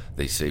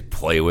 they say,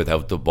 play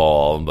without the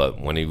ball, but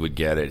when he would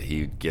get it,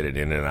 he'd get it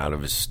in and out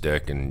of his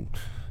stick and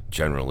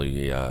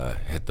generally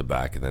hit the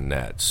back of the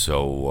net.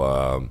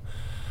 So,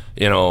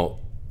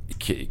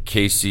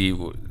 Casey,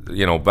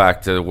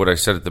 back to what I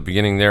said at the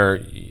beginning there,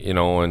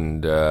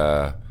 and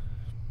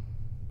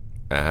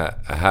I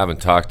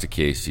haven't talked to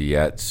Casey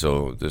yet,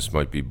 so this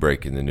might be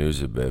breaking the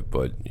news a bit,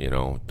 but,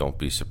 don't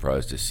be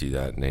surprised to see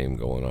that name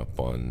going up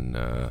on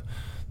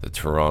the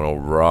Toronto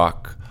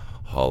Rock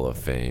Hall of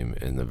Fame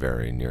in the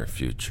very near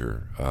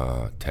future.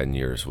 10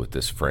 years with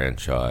this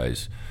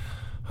franchise,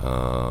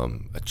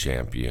 a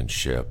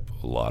championship,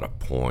 a lot of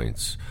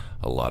points,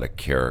 a lot of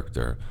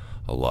character,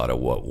 a lot of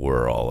what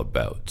we're all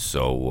about.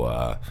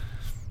 So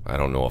I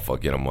don't know if I'll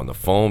get him on the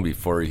phone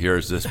before he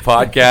hears this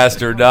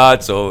podcast or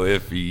not. So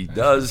if he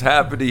does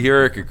happen to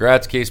hear it,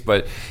 congrats, Case.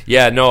 But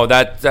yeah, no,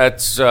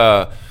 that's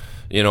we're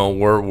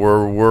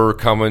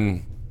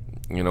coming.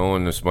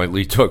 And this might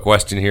lead to a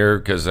question here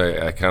because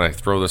I kind of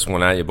throw this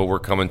one at you. But we're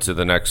coming to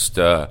the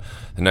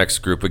next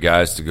group of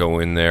guys to go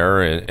in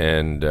there,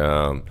 and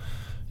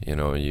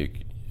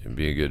it'd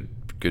be a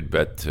good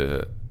bet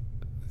that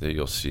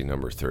you'll see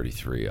number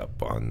 33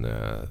 up on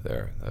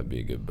there. That'd be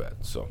a good bet.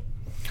 So.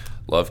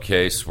 Love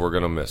Case. We're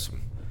going to miss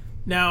him.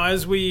 Now,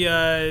 as we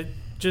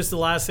just the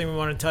last thing we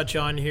want to touch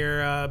on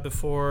here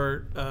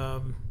before,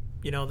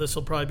 this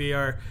will probably be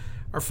our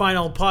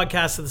final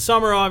podcast of the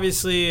summer,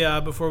 obviously,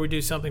 before we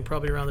do something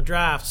probably around the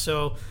draft.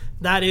 So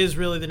that is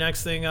really the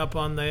next thing up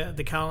on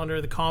the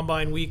calendar, the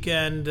Combine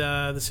weekend,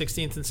 the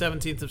 16th and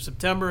 17th of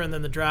September, and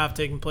then the draft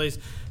taking place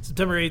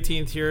September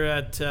 18th here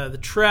at the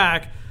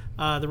track.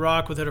 The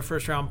Rock without a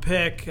first-round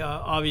pick.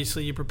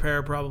 Obviously, you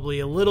prepare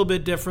probably a little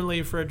bit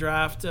differently for a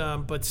draft,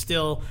 but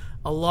still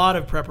a lot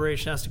of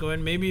preparation has to go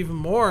in, maybe even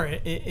more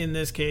in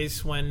this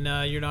case when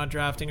you're not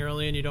drafting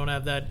early and you don't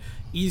have that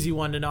easy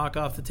one to knock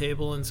off the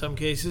table in some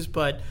cases.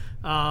 But,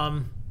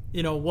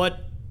 what,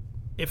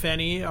 if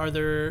any, are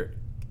there,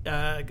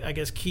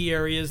 key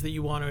areas that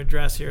you want to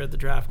address here at the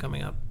draft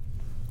coming up?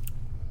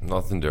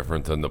 Nothing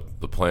different than the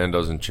plan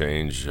doesn't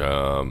change.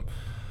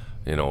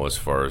 as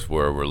far as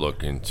where we're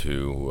looking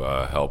to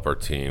help our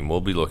team,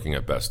 we'll be looking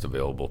at best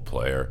available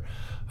player.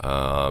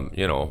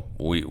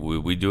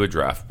 We do a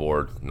draft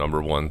board,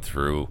 number 1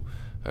 through,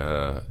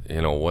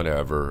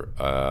 whatever.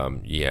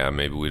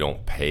 Maybe we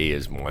don't pay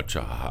as much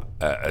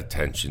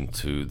attention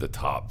to the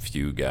top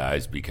few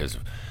guys because,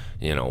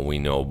 we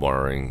know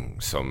barring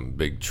some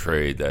big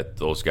trade that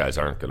those guys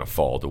aren't going to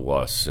fall to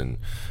us. And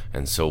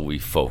so we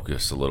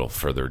focus a little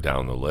further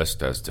down the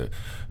list as to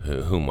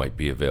who might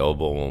be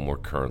available when we're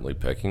currently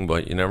picking.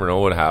 But you never know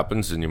what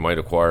happens, and you might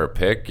acquire a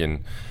pick,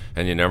 and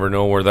you never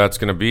know where that's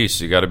going to be.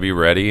 So you got to be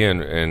ready,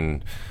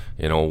 and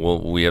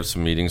we have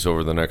some meetings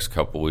over the next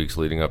couple of weeks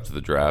leading up to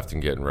the draft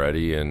and getting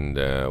ready, and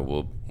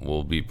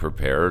we'll be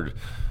prepared.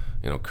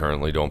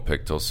 Currently don't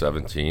pick till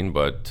 17,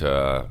 but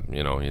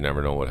you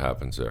never know what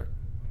happens there.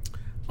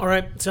 All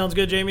right, sounds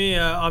good, Jamie.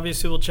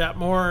 Obviously, we'll chat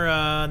more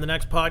in the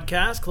next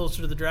podcast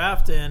closer to the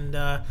draft, and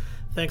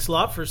thanks a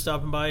lot for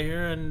stopping by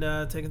here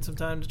and taking some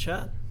time to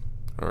chat.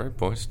 All right,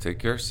 boys, take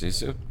care. See you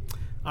soon.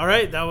 All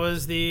right, that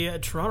was the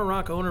Toronto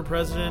Rock owner,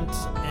 president,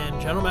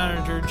 and general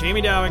manager,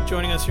 Jamie Dawick,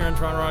 joining us here on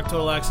Toronto Rock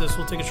Total Access.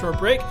 We'll take a short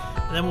break,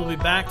 and then we'll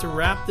be back to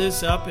wrap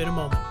this up in a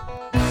moment.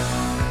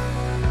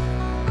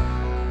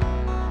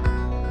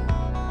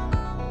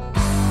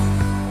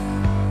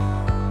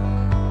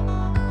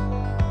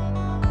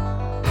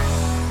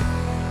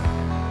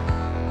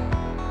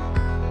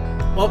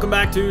 Welcome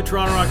back to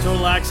Toronto Rock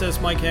Total Access.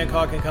 Mike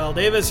Hancock and Kyle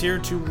Davis here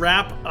to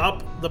wrap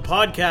up the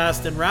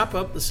podcast and wrap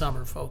up the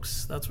summer,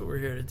 folks. That's what we're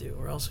here to do.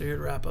 We're also here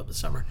to wrap up the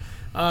summer.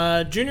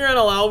 Junior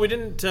NLL, we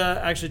didn't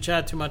actually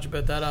chat too much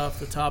about that off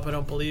the top, I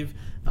don't believe.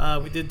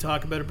 We did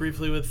talk about it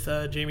briefly with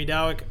Jamie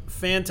Dawick.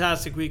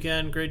 Fantastic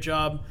weekend. Great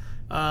job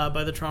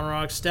by the Toronto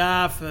Rock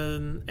staff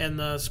and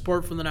the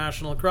support from the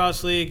National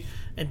Lacrosse League,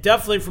 and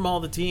definitely from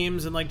all the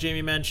teams. And like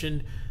Jamie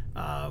mentioned,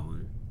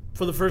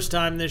 for the first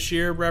time this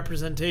year,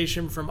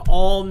 representation from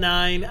all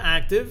 9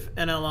 active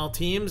NLL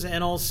teams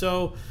and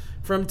also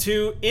from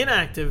 2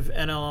 inactive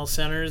NLL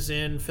centers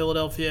in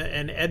Philadelphia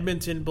and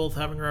Edmonton, both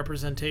having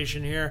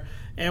representation here.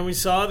 And we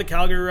saw the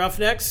Calgary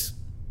Roughnecks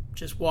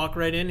just walk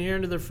right in here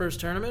into their first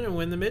tournament and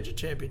win the midget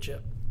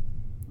championship.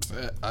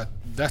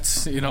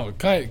 That's,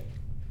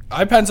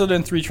 I penciled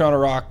in 3 Toronto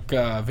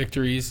Rock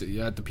victories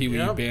at the Pee Wee,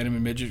 Bantam,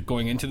 and midget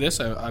going into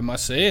this, I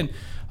must say. And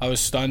I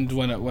was stunned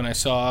when I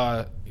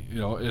saw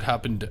it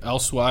happened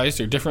elsewise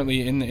or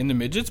differently in the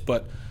midgets,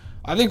 but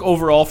I think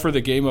overall for the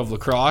game of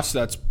lacrosse,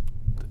 that's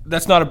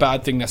not a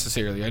bad thing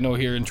necessarily. I know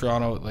here in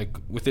Toronto, like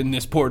within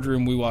this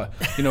boardroom, we want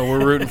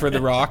we're rooting for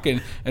the Rock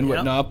and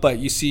whatnot, but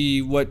you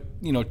see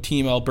what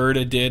Team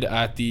Alberta did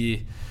at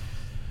the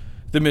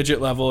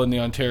midget level in the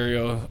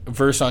Ontario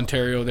versus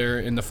Ontario there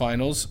in the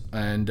finals,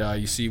 and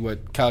you see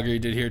what Calgary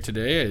did here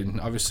today,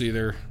 and obviously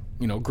they're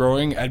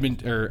growing.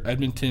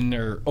 Edmonton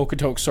or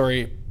Okotoks,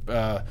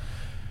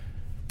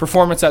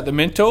 performance at the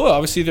Minto.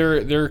 Obviously,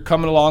 they're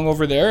coming along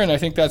over there, and I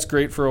think that's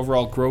great for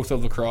overall growth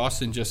of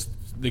lacrosse and just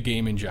the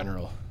game in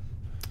general.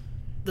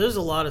 There's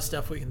a lot of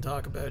stuff we can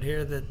talk about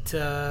here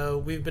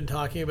that we've been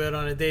talking about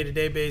on a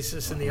day-to-day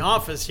basis in the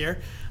office here.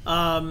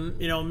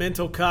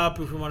 Minto Cup,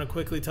 if we want to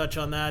quickly touch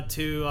on that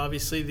too.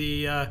 Obviously,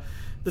 the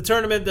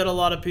tournament that a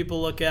lot of people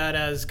look at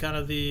as kind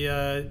of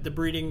the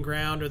breeding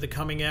ground or the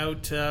coming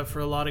out for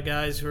a lot of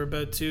guys who are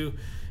about to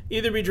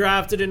either be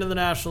drafted into the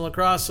National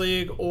Lacrosse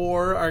League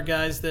or are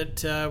guys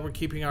that we're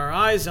keeping our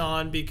eyes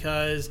on,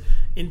 because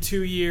in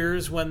 2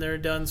 years when they're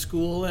done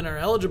school and are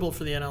eligible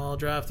for the NLL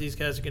draft, these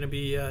guys are going to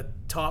be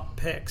top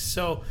picks.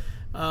 So,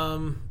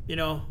 Austin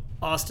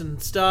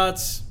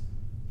Stutz,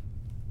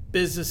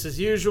 business as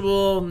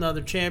usual,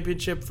 another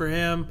championship for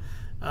him.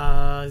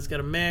 He's got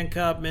a Man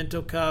Cup,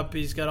 Minto Cup.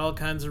 He's got all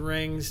kinds of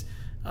rings.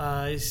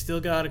 He's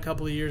still got a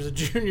couple of years of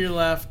junior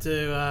left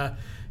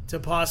to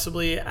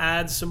possibly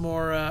add some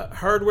more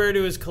hardware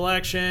to his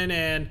collection.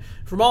 And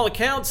from all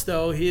accounts,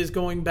 though, he is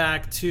going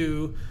back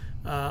to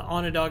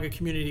Onondaga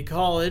Community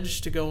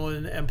College to go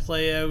and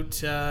play out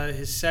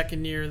his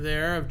second year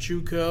there of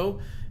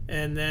JUCO,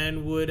 and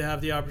then would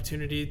have the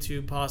opportunity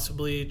to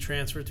possibly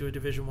transfer to a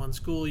Division I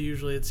school.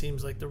 Usually it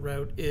seems like the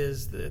route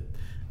is that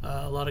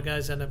a lot of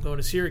guys end up going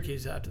to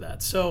Syracuse after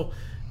that. So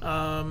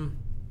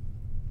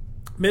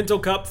Minto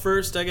Cup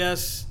first, I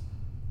guess.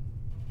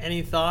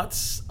 Any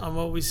thoughts on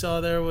what we saw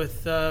there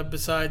with,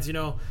 besides,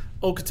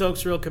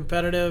 Okotoks real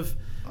competitive,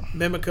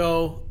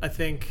 Mimico, I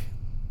think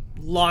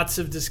lots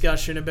of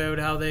discussion about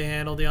how they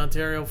handled the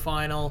Ontario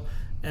final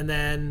and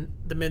then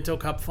the Minto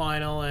Cup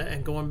final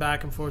and going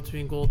back and forth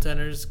between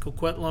goaltenders.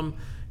 Coquitlam,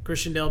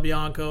 Christian Del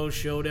Bianco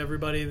showed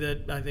everybody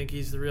that I think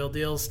he's the real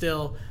deal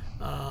still.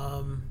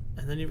 And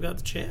then you've got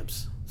the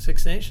champs,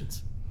 Six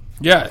Nations.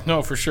 Yeah,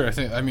 no, for sure.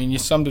 You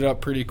summed it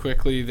up pretty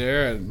quickly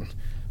there. And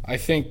I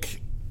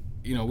think,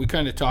 we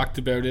kind of talked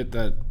about it,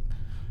 that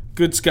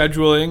good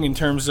scheduling in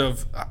terms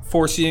of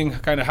foreseeing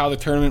kind of how the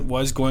tournament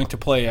was going to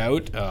play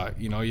out.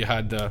 You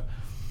had the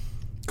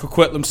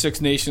Coquitlam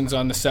Six Nations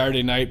on the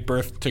Saturday night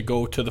berth to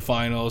go to the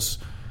finals.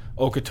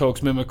 Okotoks,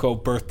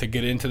 Mimico berth to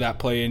get into that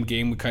play-in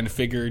game. We kind of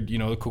figured, the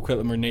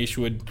Coquitlam or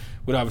Nation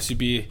would obviously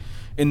be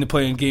in the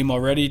play-in game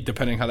already,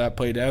 depending how that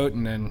played out.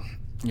 And then,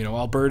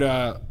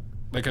 Alberta,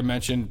 like I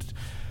mentioned,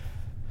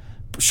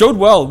 showed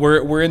well.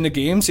 We're in the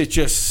games. It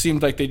just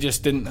seemed like they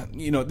just didn't,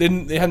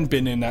 they hadn't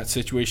been in that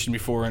situation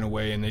before in a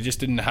way, and they just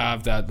didn't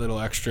have that little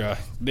extra.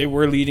 They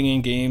were leading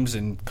in games,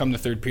 and come the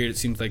third period, it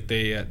seems like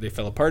they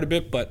fell apart a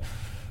bit. But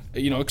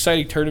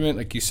exciting tournament,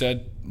 like you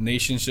said.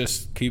 Nations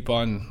just keep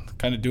on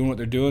kind of doing what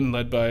they're doing,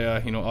 led by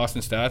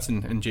Austin Stats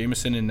and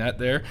Jameson in net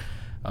there.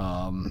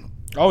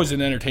 Always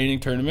an entertaining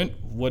tournament.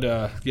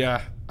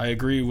 I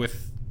agree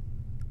with.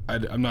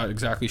 I'm not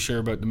exactly sure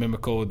about the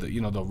Mimico.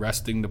 The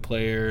resting the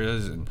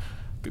players, and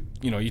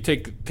you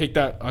take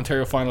that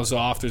Ontario finals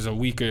off. There's a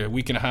week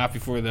and a half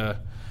before the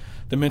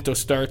Minto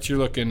starts. You're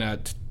looking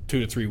at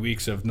 2 to 3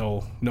 weeks of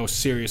no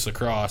serious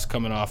lacrosse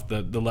coming off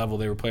the level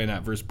they were playing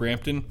at versus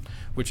Brampton,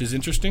 which is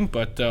interesting,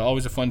 but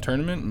always a fun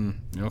tournament,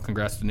 and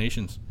congrats to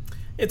Nations.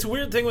 It's a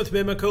weird thing with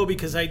Mimico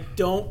because I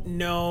don't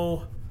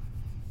know,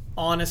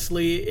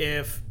 honestly,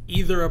 if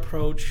either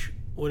approach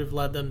would have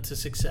led them to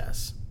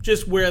success.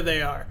 Just where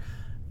they are.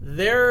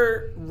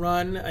 Their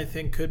run, I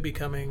think, could be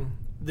coming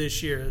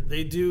this year.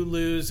 They do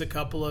lose a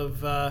couple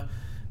of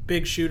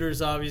big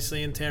shooters,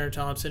 obviously, in Tanner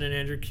Thompson and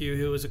Andrew Q,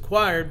 who was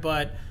acquired,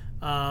 but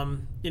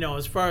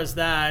as far as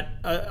that,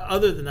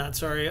 other than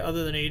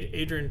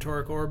Adrian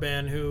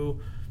Torek-Orban, who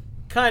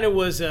kind of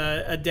was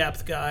a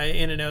depth guy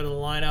in and out of the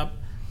lineup,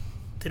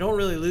 they don't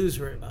really lose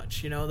very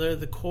much.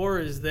 The core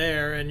is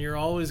there, and you're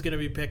always going to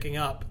be picking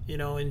up,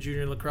 in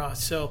junior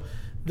lacrosse. So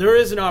there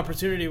is an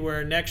opportunity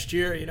where next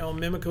year,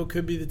 Mimico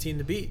could be the team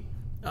to beat.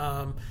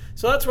 So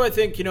that's why I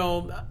think,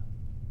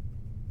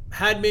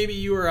 had maybe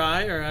you or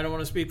I don't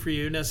want to speak for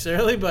you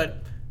necessarily,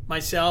 but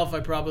myself, I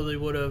probably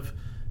would have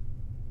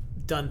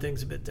done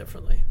things a bit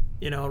differently.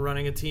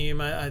 Running a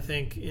team, I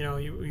think,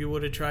 you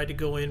would have tried to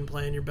go in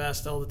playing your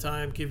best all the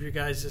time, give your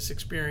guys this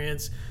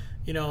experience.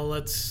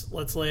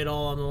 Let's lay it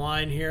all on the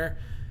line here.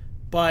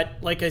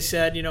 But like I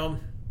said,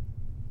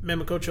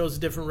 Mimico chose a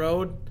different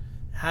road.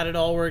 Had it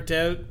all worked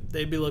out,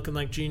 they'd be looking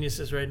like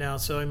geniuses right now.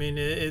 So, I mean,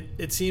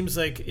 it seems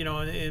like,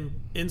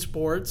 in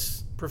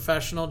sports,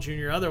 professional,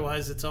 junior,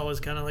 otherwise, it's always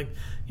kind of like,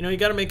 you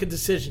got to make a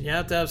decision. You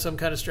have to have some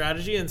kind of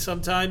strategy, and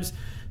sometimes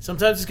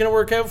it's going to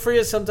work out for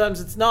you,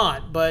 sometimes it's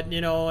not. But,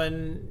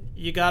 and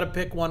you got to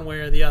pick one way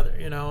or the other,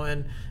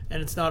 and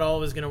it's not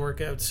always going to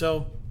work out.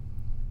 So,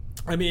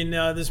 I mean,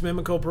 this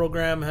Mimico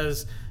program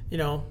has,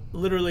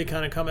 literally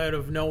kind of come out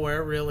of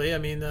nowhere, really. I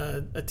mean,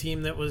 a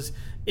team that was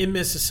in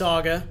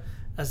Mississauga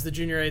as the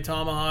Junior A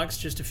Tomahawks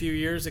just a few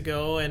years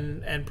ago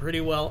and pretty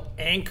well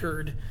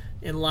anchored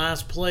in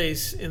last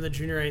place in the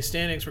Junior A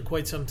standings for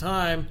quite some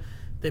time.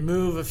 They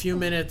move a few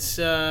minutes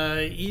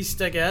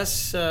east, I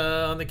guess,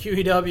 on the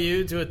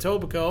QEW to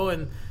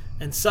Etobicoke,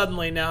 and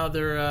suddenly now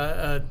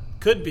they're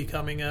could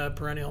becoming a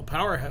perennial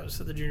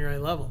powerhouse at the Junior A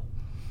level.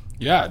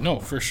 Yeah, no,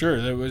 for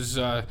sure. There was,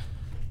 and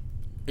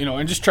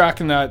just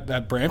tracking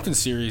that Brampton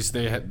series,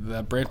 they had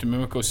that Brampton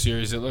Mimico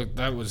series.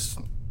 That was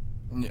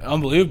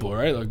unbelievable,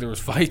 right? Like, there was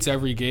fights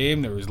every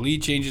game. There was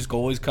lead changes,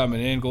 goalies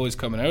coming in, goalies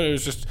coming out. It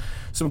was just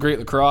some great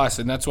lacrosse,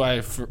 and that's why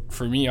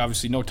for me,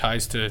 obviously, no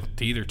ties to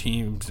either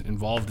team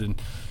involved in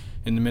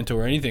the Minto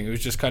or anything. It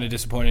was just kind of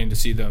disappointing to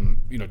see them,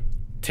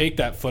 take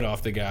that foot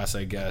off the gas,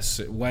 I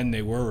guess, when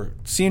they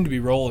seemed to be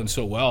rolling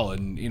so well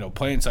and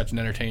playing such an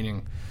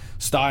entertaining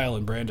style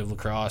and brand of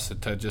lacrosse,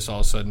 to just all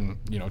of a sudden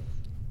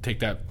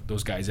take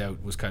those guys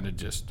out was kind of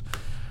just,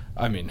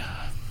 I mean,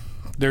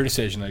 their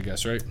decision, I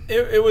guess, right?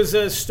 It was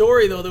a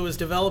story, though, that was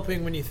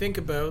developing when you think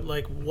about,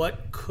 like,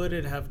 what could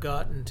it have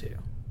gotten to,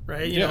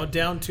 right? You know,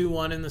 down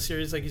 2-1 in the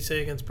series, like you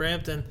say, against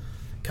Brampton,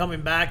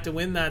 coming back to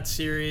win that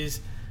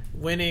series,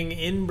 winning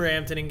in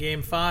Brampton in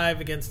Game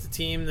 5 against a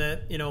team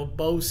that,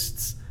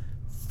 boasts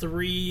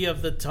 3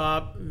 of the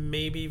top,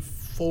 maybe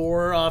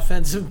 4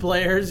 offensive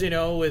players,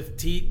 with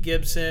Teat,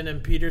 Gibson,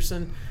 and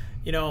Peterson,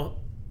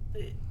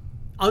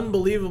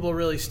 unbelievable,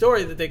 really,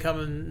 story that they come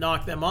and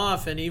knock them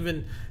off. And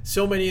even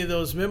so many of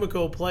those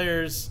Mimico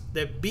players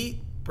that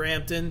beat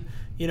Brampton,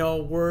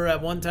 were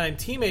at one time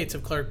teammates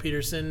of Clark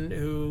Peterson,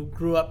 who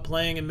grew up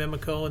playing in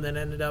Mimico and then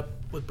ended up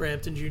with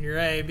Brampton Junior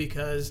A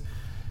because,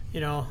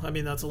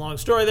 that's a long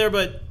story there,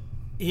 but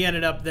he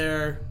ended up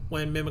there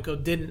when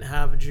Mimico didn't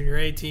have a Junior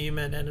A team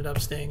and ended up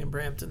staying in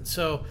Brampton.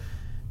 So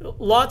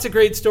lots of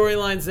great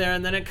storylines there,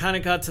 and then it kind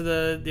of got to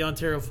the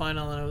Ontario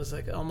final, and it was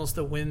like almost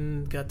the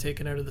wind got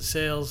taken out of the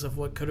sails of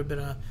what could have been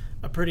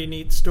a pretty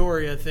neat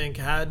story, I think,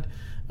 had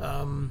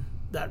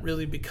that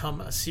really become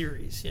a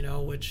series,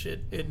 which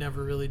it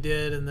never really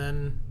did. And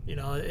then,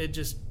 it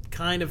just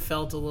kind of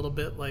felt a little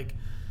bit like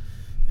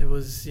it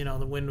was, the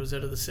wind was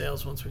out of the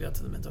sails once we got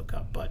to the Minto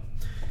Cup. But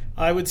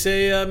I would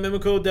say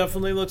Mimico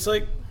definitely looks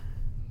like,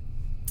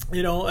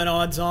 an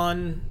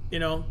odds-on,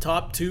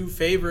 top 2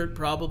 favorite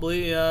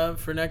probably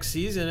for next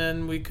season,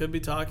 and we could be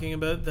talking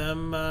about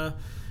them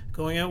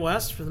going out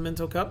west for the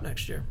Minto Cup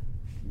next year.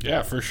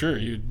 Yeah, for sure.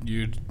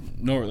 You'd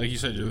know, like you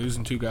said, you're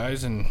losing 2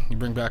 guys, and you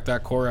bring back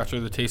that core after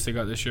the taste they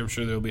got this year. I'm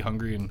sure they'll be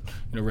hungry and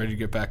ready to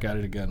get back at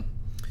it again.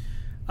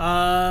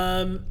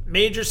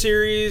 Major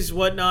series,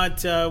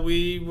 whatnot.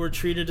 We were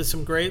treated to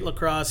some great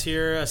lacrosse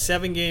here. A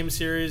 7-game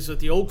series with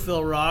the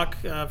Oakville Rock,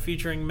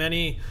 featuring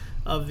many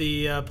of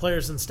the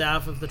players and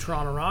staff of the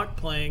Toronto Rock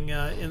playing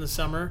in the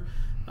summer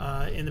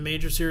in the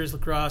Major Series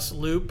lacrosse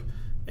loop,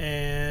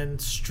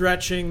 and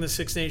stretching the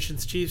Six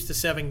Nations Chiefs to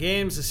 7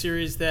 games. A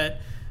series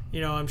that,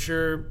 I'm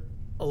sure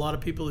a lot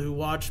of people who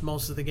watched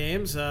most of the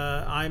games,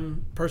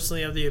 I'm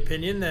personally of the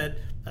opinion that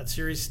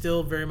series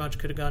still very much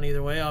could have gone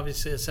either way.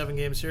 Obviously, a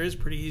 7-game series,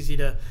 pretty easy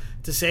to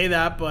say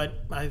that,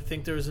 but I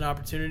think there was an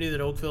opportunity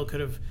that Oakville could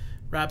have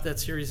wrapped that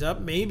series up,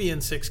 maybe in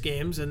 6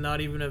 games, and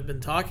not even have been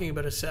talking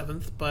about a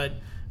 7th. But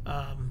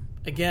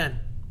again,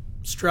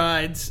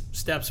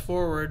 steps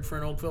forward for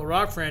an Oakville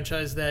Rock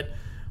franchise that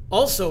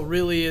also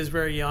really is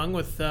very young,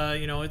 with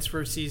its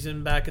first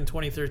season back in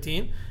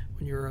 2013,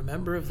 when you were a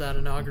member of that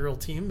inaugural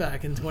team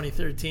back in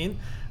 2013.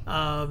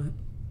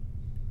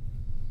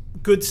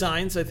 Good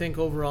signs, I think,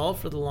 overall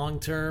for the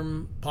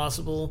long-term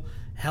possible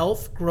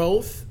health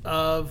growth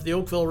of the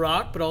Oakville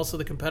Rock, but also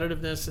the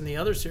competitiveness in the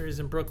other series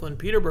in Brooklyn,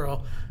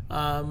 Peterborough,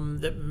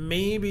 that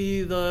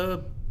maybe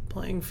the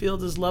playing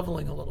field is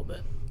leveling a little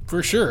bit.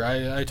 For sure,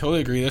 I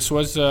totally agree. This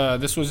was a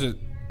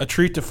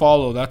treat to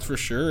follow, that's for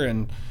sure.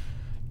 And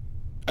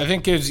I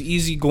think it was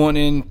easy going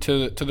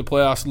into the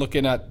playoffs,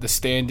 looking at the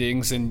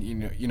standings, and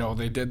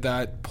they did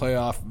that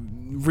playoff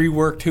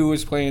reworked who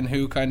was playing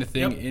who kind of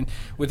thing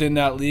within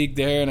that league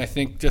there. And I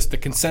think just the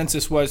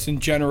consensus was, in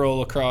general,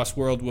 lacrosse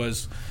world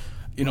was,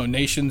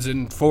 Nations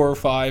in 4 or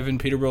 5 and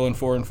Peterborough in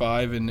 4 and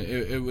 5, and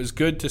it was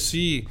good to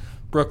see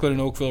Brooklyn and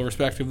Oakville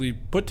respectively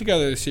put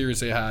together the series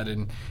they had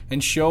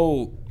and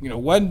show,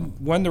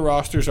 when the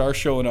rosters are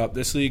showing up,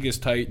 this league is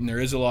tight and there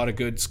is a lot of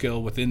good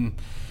skill within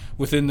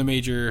the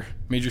major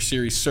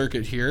series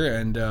circuit here.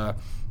 And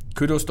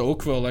kudos to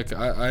Oakville. Like,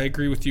 I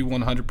agree with you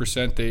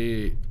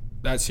 100%.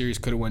 That series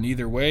could have went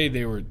either way.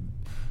 They were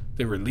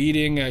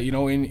leading,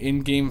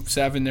 in Game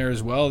 7 there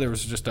as well. There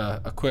was just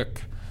a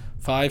quick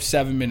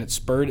 5-7 minute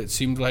spurt. It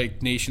seemed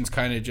like Nations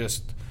kind of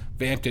just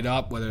vamped it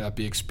up, whether that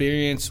be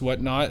experience,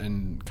 whatnot,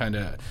 and kind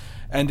of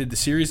ended the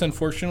series,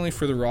 unfortunately,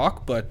 for the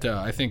Rock. But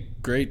I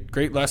think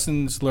great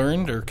lessons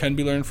learned, or can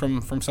be learned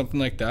from something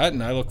like that.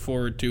 And I look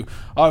forward to,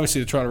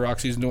 obviously, the Toronto Rock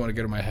season. Don't want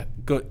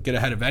to get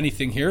ahead of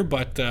anything here,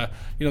 but the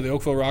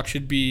Oakville Rock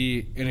should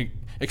be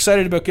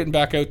excited about getting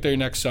back out there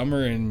next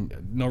summer,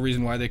 and no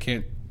reason why they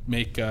can't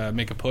make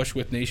a push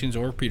with Nations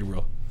or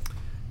Peterborough.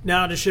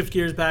 Now to shift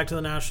gears back to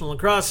the National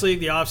Lacrosse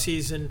League, the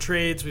offseason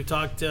trades. We've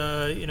talked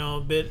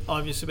a bit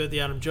obviously about the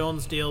Adam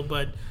Jones deal,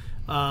 but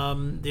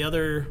the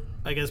other,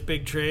 I guess,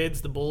 big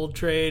trades, the Bold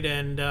trade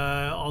and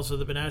also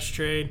the Benesh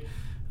trade.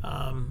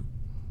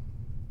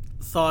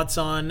 Thoughts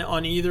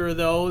on either of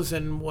those,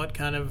 and what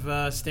kind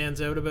of stands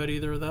out about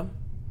either of them?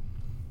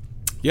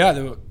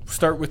 Yeah,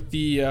 start with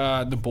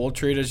the Bold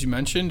trade, as you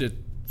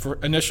mentioned. For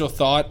initial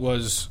thought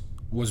was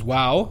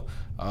wow.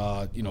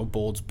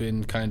 Bold's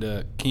been kind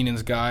of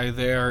Keenan's guy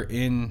there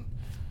in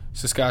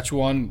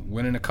Saskatchewan,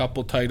 winning a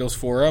couple titles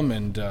for him,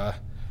 and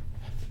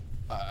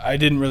I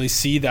didn't really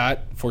foresee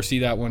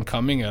that one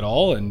coming at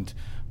all.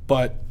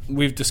 But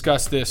we've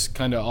discussed this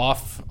kind of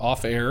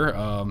off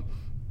air.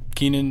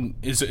 Keenan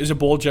is a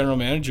Bold general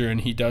manager,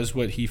 and he does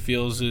what he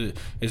feels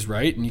is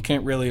right, and you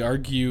can't really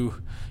argue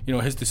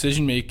his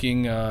decision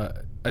making,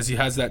 as he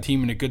has that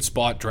team in a good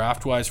spot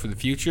draft wise for the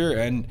future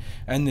and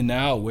the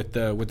now with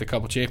the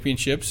couple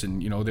championships,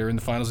 and they're in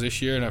the finals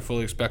this year, and I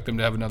fully expect them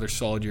to have another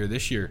solid year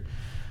this year.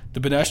 The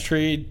Benesh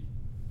trade,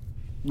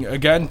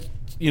 again,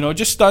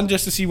 just stunned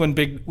just to see when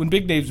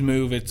big names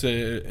move.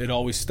 It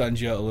always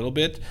stuns you a little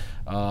bit,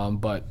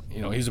 but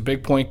he's a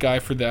big point guy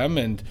for them.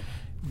 And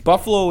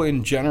Buffalo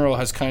in general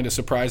has kind of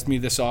surprised me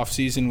this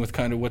offseason with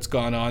kind of what's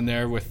gone on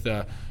there with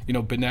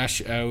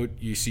Benesh out.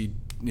 You see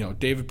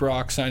David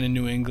Brock sign in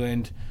New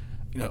England.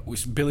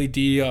 Billy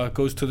D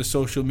goes to the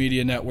social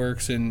media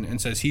networks and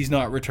says he's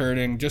not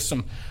returning. Just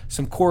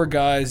some core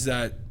guys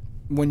that,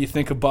 when you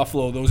think of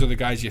Buffalo, those are the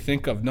guys you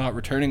think of not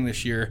returning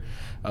this year.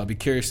 I'll be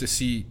curious to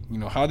see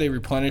how they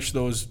replenish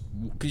those,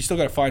 because you still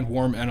got to find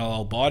warm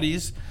NLL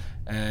bodies,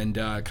 and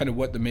kind of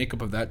what the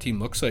makeup of that team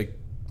looks like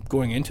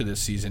going into this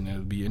season.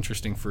 It'll be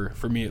interesting for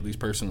me, at least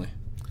personally.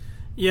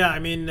 Yeah, I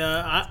mean,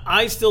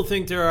 I still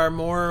think there are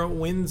more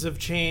winds of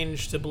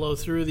change to blow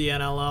through the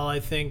NLL. I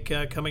think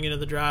coming into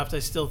the draft, I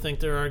still think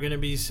there are going to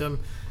be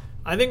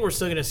I think we're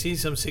still going to see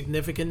some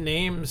significant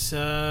names,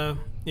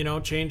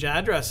 change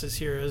addresses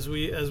here as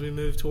we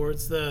move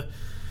towards the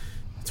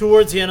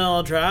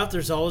NLL draft.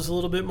 There's always a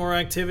little bit more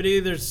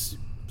activity.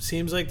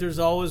 Seems like there's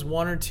always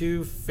one or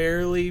two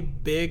fairly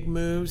big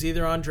moves,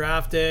 either on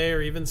draft day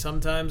or even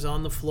sometimes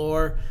on the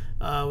floor,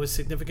 with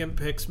significant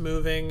picks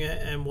moving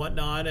and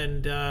whatnot.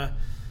 And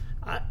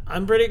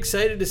I'm pretty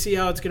excited to see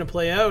how it's going to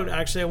play out.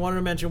 Actually, I wanted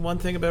to mention one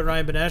thing about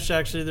Ryan Benesh.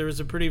 Actually, there was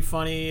a pretty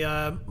funny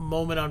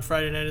moment on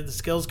Friday night at the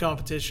skills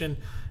competition.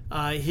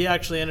 He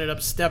actually ended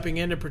up stepping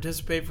in to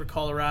participate for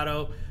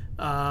Colorado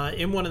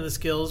in one of the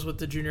skills with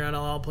the junior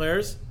NLL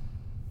players.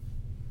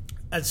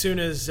 As soon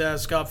as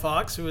Scott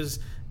Fox, who was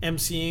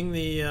emceeing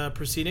the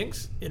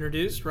proceedings,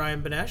 introduced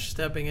Ryan Benesch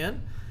stepping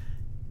in,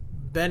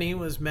 Benny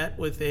was met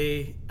with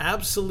a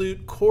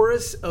absolute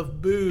chorus of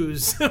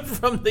boos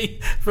from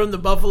the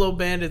Buffalo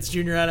Bandits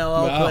junior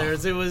NLL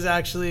players. It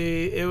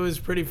was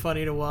pretty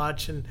funny to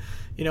watch, and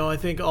I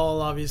think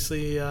all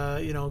obviously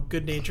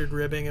good-natured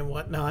ribbing and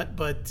whatnot.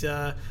 But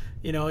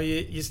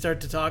you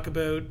start to talk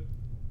about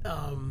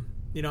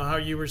how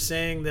you were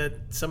saying that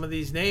some of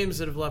these names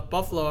that have left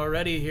Buffalo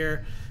already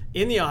here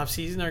in the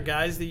offseason are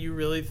guys that you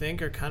really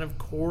think are kind of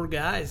core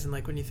guys. And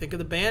like when you think of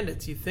the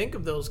Bandits, you think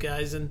of those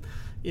guys, and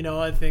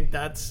I think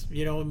that's,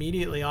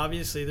 immediately,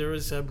 obviously, there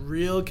was a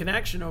real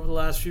connection over the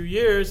last few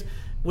years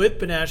with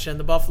Benesch and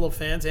the Buffalo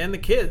fans and the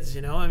kids.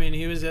 He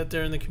was out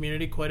there in the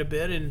community quite a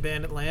bit in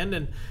Bandit Land,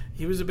 and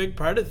he was a big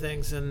part of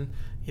things. And,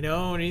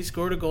 when he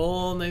scored a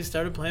goal and they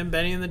started playing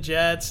Benny and the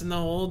Jets and the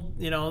whole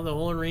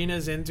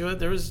arena's into it,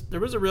 there was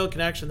a real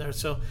connection there.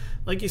 So,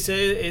 like you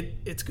say,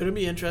 it's going to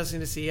be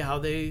interesting to see how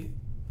they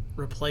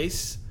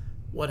replace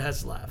what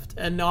has left.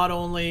 And not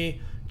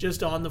only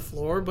just on the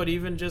floor, but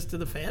even just to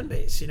the fan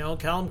base.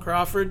 Callum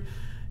Crawford,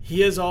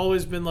 he has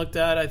always been looked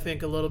at, I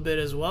think, a little bit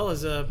as well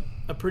as a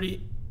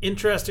pretty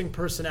interesting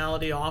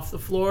personality off the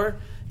floor.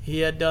 He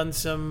had done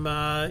some,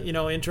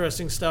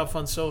 interesting stuff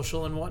on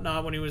social and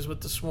whatnot when he was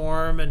with the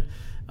Swarm, and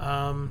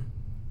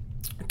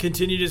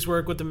continued his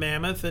work with the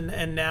Mammoth,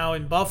 and now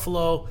in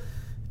Buffalo.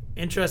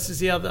 Interested to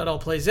see how that all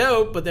plays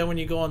out, but then when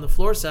you go on the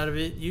floor side of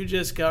it, you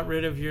just got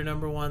rid of your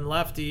number one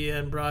lefty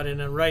and brought in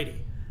a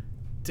righty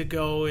to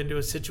go into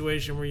a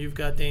situation where you've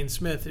got Dane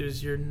Smith,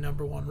 who's your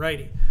number one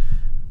righty.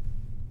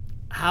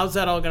 How's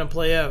that all going to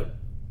play out?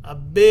 A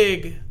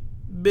big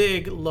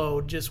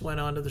load just went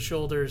onto the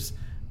shoulders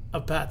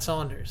of Pat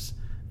Saunders,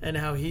 and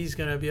how he's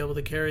going to be able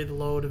to carry the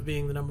load of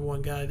being the number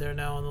one guy there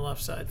now on the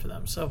left side for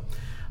them. So,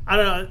 I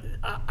don't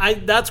know.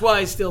 That's why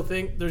I still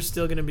think there's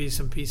still going to be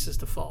some pieces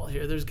to fall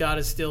here. There's got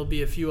to still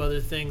be a few other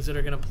things that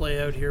are going to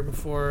play out here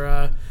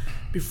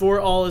before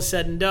all is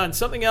said and done.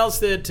 Something else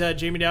that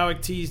Jamie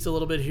Dowick teased a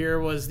little bit here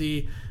was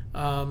the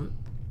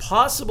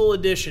possible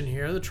addition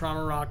here, the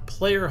Toronto Rock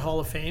Player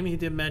Hall of Fame. He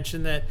did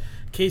mention that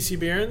Casey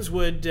Behrens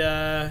would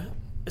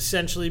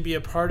essentially be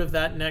a part of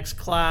that next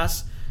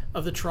class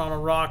of the Toronto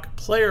Rock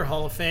Player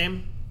Hall of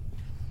Fame.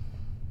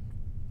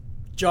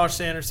 Josh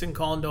Sanderson,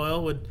 Colin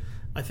Doyle would,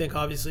 I think,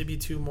 obviously be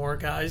two more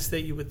guys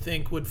that you would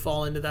think would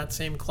fall into that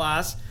same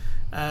class,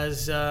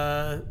 as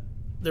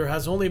there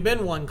has only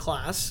been one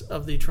class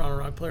of the Toronto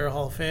Rock Player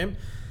Hall of Fame.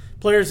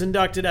 Players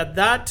inducted at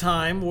that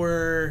time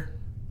were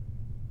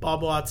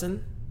Bob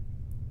Watson,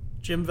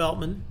 Jim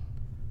Veltman,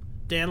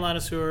 Dan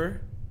Ladouceur,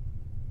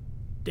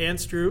 Dan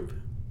Stroop,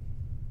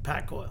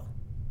 Pat Coyle.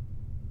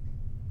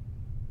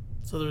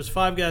 So there was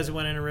 5 guys that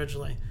went in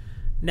originally.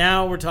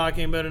 Now we're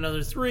talking about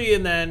another 3,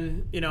 and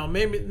then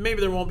maybe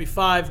there won't be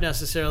 5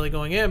 necessarily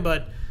going in,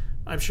 but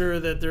I'm sure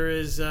that there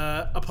is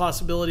a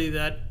possibility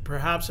that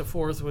perhaps a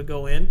 4th would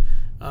go in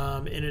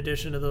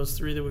addition to those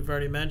 3 that we've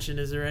already mentioned.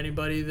 Is there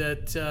anybody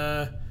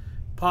that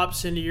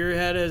pops into your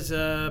head as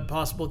a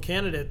possible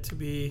candidate to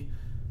be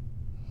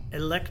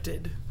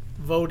elected,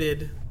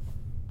 voted,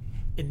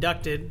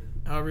 inducted,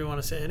 however you want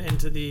to say it,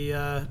 into the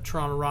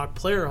Toronto Rock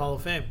Player Hall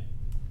of Fame?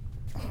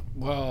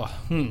 Well,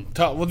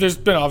 there's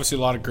been obviously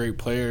a lot of great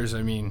players.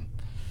 I mean,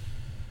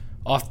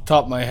 off the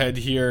top of my head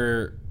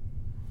here,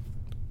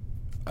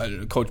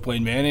 Coach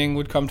Blaine Manning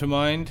would come to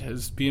mind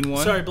as being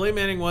one. Sorry, Blaine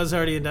Manning was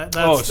already in that.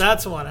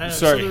 That's one. Sorry.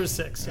 So there were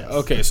 6. Yes.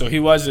 Okay, so he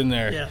was in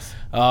there. Yes.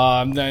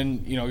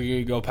 Then,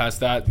 you go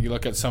past that, you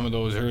look at some of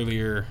those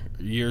earlier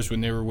years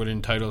when they were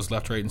winning titles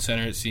left, right, and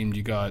center. It seemed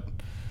you got,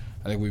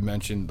 I think we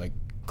mentioned, like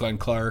Glenn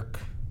Clark,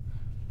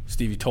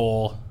 Stevie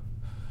Toll.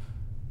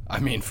 I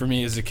mean, for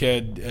me as a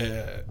kid,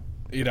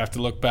 you'd have to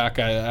look back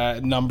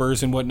at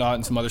numbers and whatnot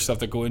and some other stuff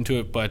that go into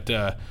it.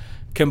 But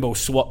Kimbo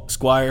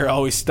Squire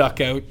always stuck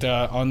out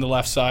on the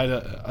left side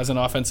as an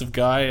offensive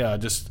guy.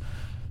 Just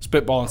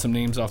spitballing some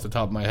names off the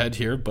top of my head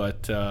here.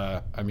 But,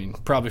 I mean,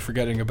 probably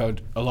forgetting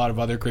about a lot of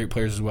other great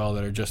players as well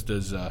that are just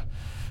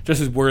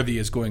as worthy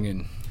as going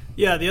in.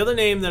 Yeah, the other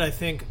name that I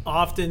think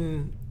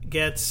often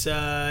gets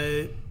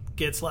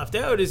left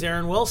out is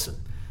Aaron Wilson.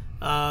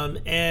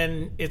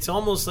 And it's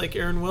almost like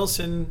Aaron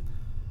Wilson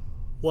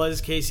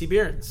was Casey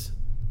Behrens,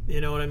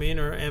 you know what I mean,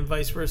 and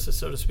vice versa,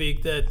 so to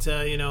speak.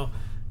 That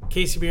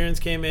Casey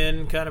Behrens came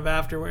in kind of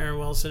after Aaron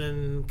Wilson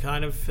and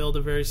kind of filled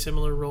a very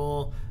similar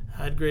role,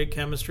 had great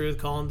chemistry with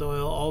Colin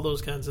Doyle, all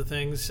those kinds of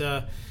things.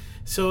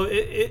 So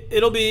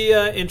it'll be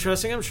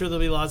interesting. I'm sure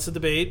there'll be lots of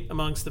debate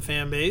amongst the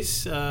fan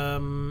base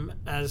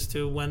as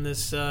to when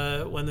this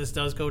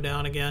does go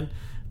down again.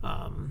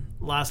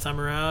 Last time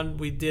around,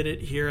 we did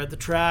it here at the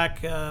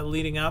track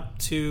leading up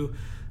to,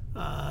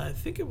 I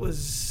think it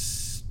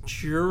was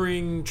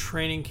during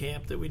training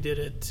camp that we did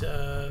it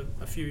a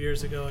few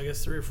years ago, I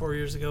guess 3 or 4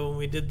 years ago, when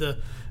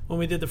when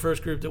we did the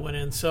first group that went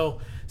in. So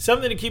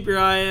something to keep your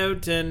eye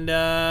out,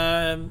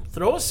 and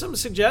throw us some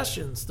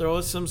suggestions. Throw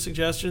us some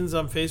suggestions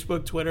on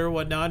Facebook, Twitter,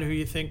 whatnot, who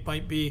you think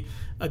might be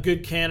a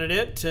good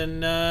candidate,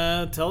 and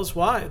tell us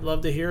why. I'd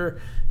love to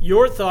hear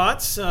your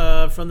thoughts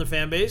from the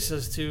fan base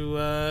as to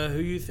who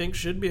you think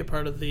should be a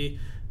part of the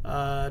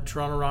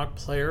Toronto Rock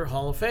Player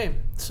Hall of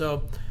Fame.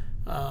 So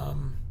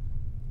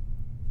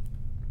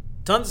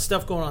tons of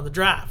stuff going on. The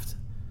draft.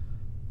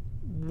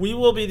 We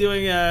will be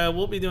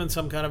doing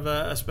some kind of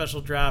a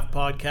special draft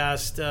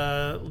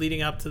podcast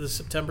leading up to the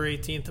September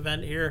 18th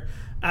event here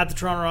at the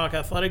Toronto Rock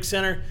Athletic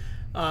Center.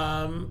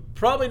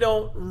 Probably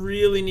don't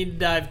really need to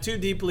dive too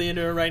deeply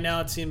into it right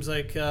now. It seems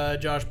like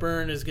Josh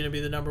Byrne is going to be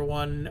the number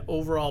one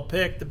overall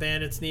pick. The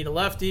Bandits need a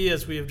lefty,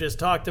 as we have just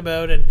talked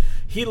about, and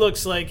he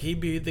looks like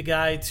he'd be the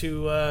guy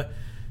to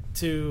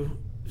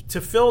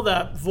fill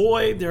that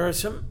void. There are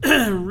some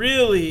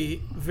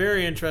really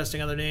very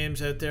interesting other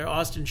names out there.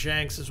 Austin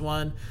Shanks is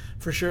one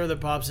for sure that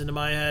pops into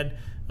my head.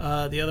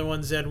 The other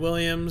one, Zed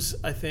Williams.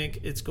 I think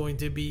it's going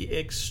to be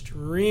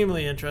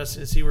extremely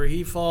interesting to see where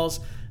he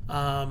falls.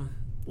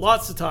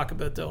 Lots to talk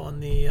about, though, on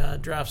the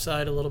draft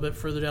side a little bit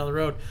further down the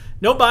road.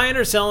 No buying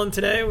or selling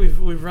today.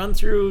 We've run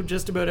through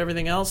just about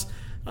everything else.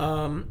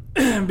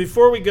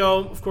 Before we go,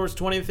 of course,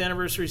 20th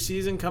anniversary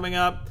season coming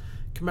up.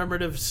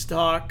 Commemorative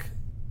stock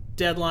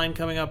deadline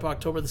coming up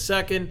October the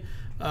 2nd.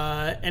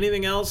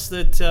 Anything else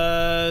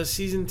that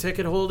season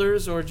ticket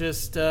holders or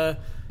just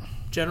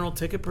general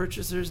ticket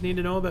purchasers need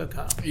to know about,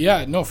 Kyle?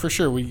 Yeah, no, for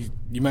sure.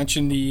 You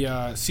mentioned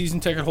the season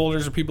ticket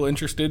holders or people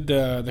interested.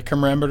 The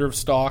commemorative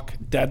stock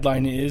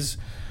deadline is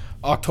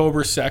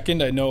October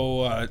 2nd. I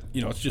know,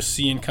 it's just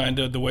seeing kind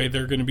of the way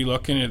they're going to be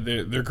looking.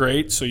 They're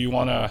great, so you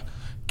want to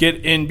get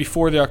in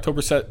before the October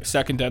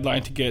 2nd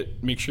deadline to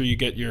make sure you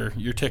get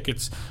your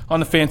tickets on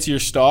the fancier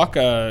stock.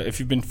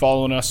 If you've been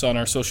following us on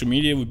our social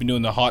media, we've been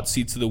doing the hot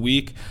seats of the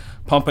week,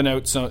 pumping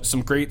out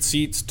some great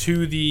seats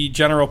to the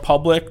general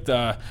public,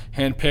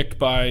 handpicked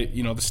by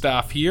the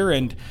staff here,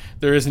 and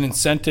there is an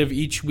incentive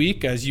each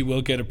week, as you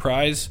will get a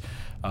prize.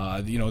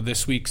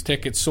 This week's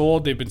tickets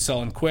sold; they've been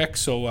selling quick,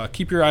 so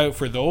keep your eye out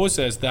for those,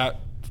 as that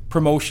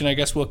promotion, I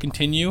guess, will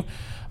continue.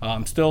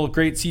 Still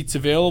great seats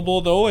available,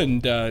 though,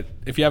 and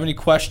if you have any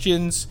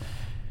questions,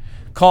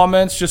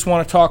 comments, just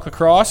want to talk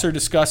lacrosse or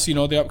discuss,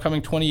 the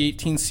upcoming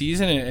 2018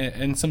 season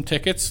and some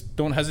tickets,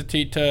 don't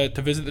hesitate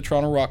to visit the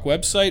Toronto Rock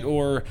website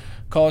or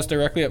call us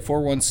directly at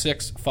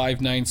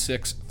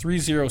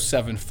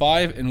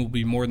 416-596-3075, and we'll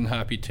be more than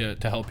happy to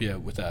help you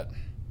out with that.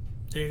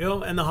 There you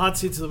go. And the hot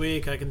seats of the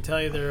week, I can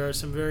tell you there are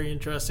some very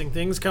interesting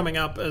things coming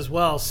up as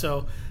well.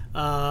 So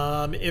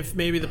if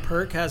maybe the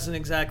perk hasn't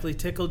exactly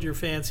tickled your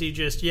fancy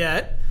just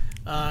yet,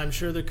 I'm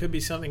sure there could be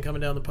something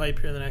coming down the pipe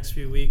here in the next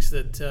few weeks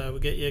that will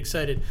get you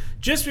excited.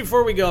 Just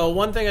before we go,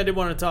 one thing I did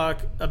want to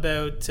talk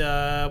about,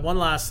 one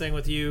last thing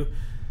with you.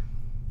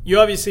 You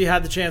obviously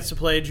had the chance to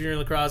play junior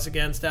lacrosse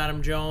against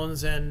Adam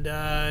Jones, and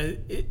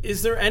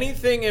is there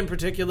anything in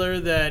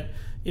particular that,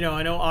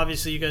 I know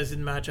obviously you guys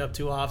didn't match up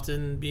too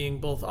often, being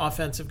both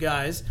offensive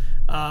guys,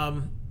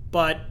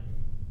 but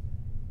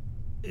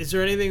is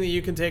there anything that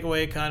you can take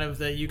away kind of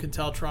that you can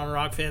tell Toronto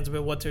Rock fans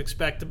about what to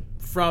expect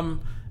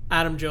from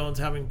Adam Jones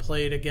having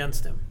played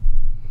against him?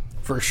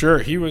 For sure.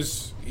 He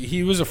was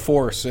a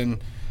force,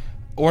 and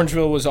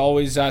Orangeville was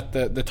always at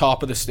the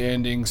top of the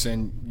standings,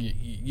 and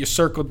you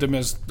circled them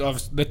as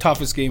the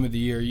toughest game of the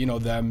year.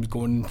 Them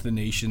going into the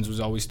Nations was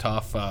always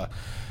tough.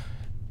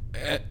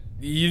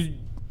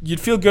 You'd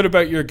feel good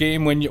about your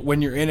game when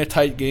you're in a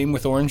tight game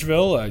with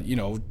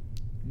Orangeville.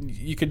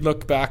 You could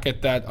look back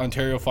at that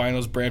Ontario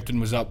Finals. Brampton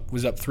was up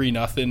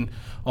 3-0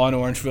 on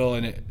Orangeville,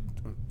 and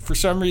for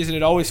some reason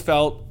it always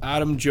felt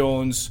Adam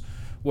Jones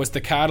was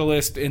the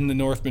catalyst in the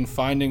Northmen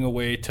finding a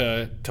way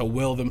to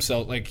will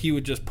themselves. Like, he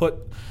would just put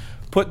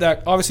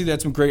that. Obviously, they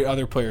had some great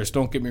other players.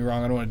 Don't get me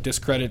wrong. I don't want to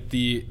discredit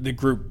the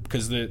group,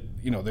 because the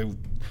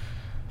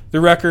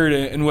record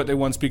and what they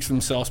won speaks for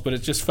themselves. But it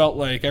just felt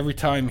like every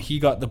time he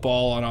got the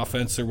ball on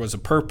offense, there was a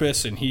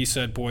purpose, and he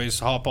said, "Boys,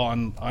 hop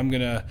on.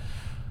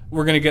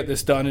 We're gonna get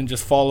this done, and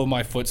just follow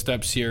my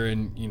footsteps here."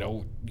 And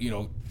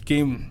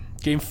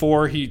game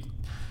 4, he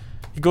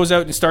goes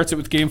out and starts it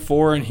with game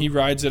 4, and he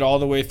rides it all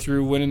the way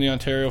through, winning the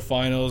Ontario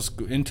Finals,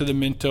 into the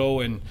Minto.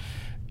 And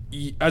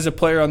as a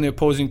player on the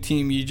opposing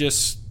team, you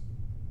just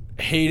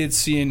hated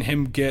seeing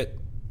him get,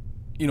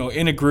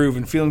 in a groove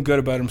and feeling good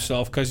about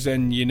himself, because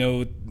then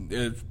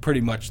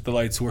pretty much the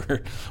lights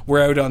were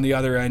out on the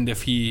other end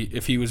if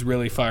he was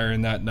really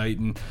firing that night.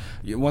 And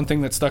one thing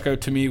that stuck out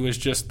to me was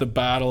just the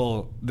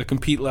battle, the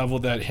compete level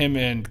that him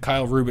and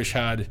Kyle Rubish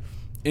had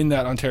in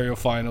that Ontario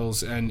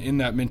Finals and in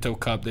that Minto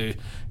Cup. That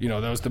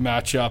was the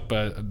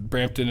matchup.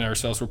 Brampton and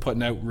ourselves were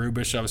putting out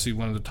Rubish, obviously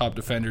one of the top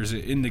defenders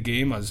in the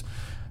game, as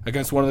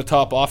against one of the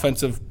top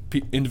offensive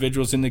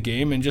individuals in the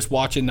game, and just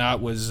watching that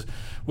was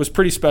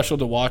pretty special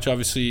to watch.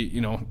 Obviously,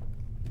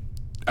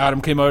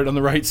 Adam came out on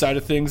the right side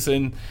of things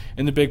in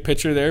the big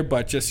picture there,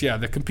 but just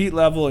the compete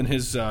level and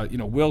his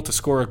will to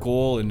score a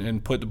goal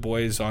and put the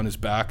boys on his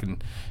back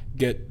and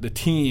get the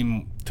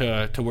team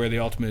to where the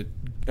ultimate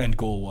end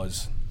goal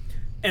was.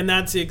 And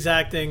that's the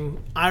exact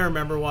thing I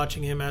remember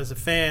watching him as a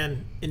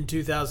fan in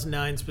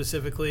 2009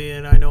 specifically.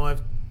 And I know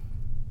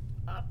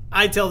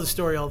I tell the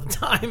story all the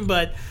time,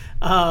 but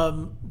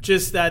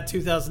just that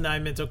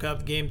 2009 Minto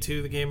Cup Game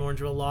 2, the game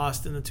Orangeville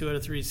lost in the 2 out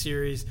of 3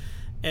 series.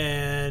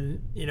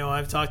 And,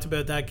 I've talked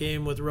about that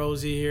game with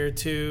Rosie here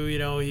too.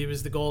 He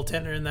was the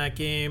goaltender in that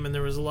game, and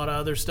there was a lot of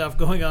other stuff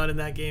going on in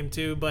that game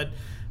too, but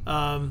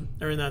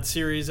or in that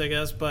series, I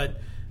guess. But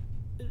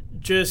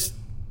just,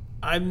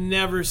 I've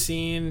never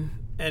seen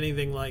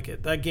anything like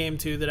it. That game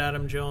 2 that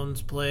Adam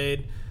Jones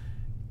played,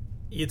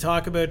 you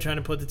talk about trying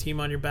to put the team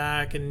on your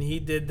back, and he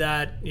did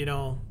that,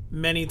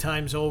 many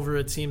times over,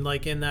 it seemed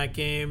like, in that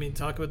game. You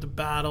talk about the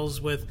battles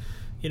with,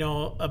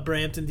 a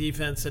Brampton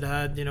defense that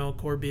had,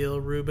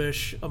 Corbeil,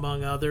 Rubish,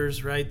 among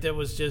others, right? That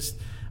was just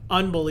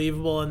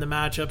unbelievable in the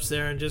matchups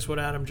there, and just what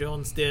Adam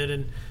Jones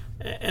did.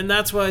 And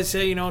that's why I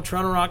say,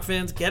 Toronto Rock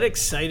fans, get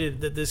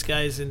excited that this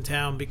guy's in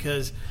town,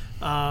 because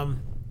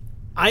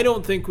I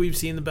don't think we've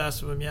seen the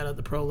best of him yet at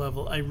the pro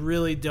level. I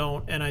really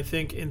don't. And I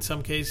think in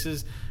some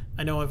cases,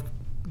 I know I've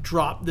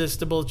dropped this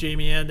to both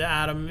Jamie and to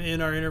Adam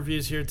in our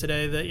interviews here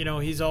today, that,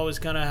 he's always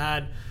kind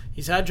of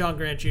he's had John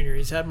Grant Jr.,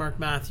 he's had Mark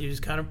Matthews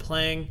kind of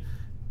playing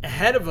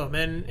ahead of him.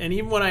 And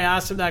even when I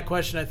asked him that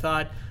question, I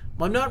thought,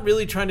 well, I'm not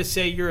really trying to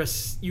say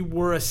you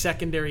were a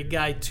secondary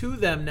guy to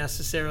them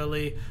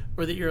necessarily,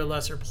 or that you're a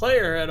lesser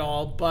player at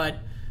all, but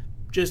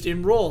just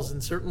in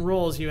certain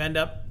roles, you end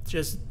up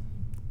just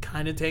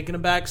kind of taking a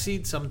back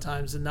seat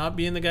sometimes and not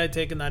being the guy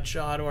taking that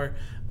shot, or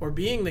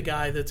being the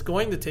guy that's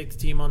going to take the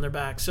team on their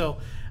back. So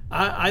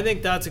I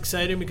think that's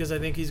exciting, because I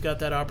think he's got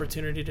that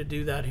opportunity to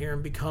do that here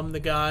and become the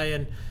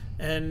guy,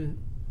 and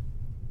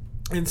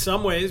in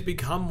some ways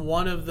become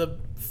one of the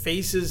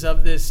faces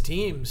of this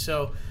team.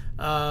 So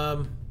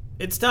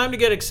it's time to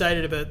get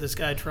excited about this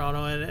guy,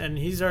 Toronto, and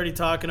he's already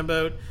talking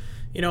about,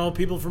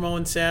 people from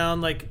Owen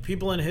Sound, like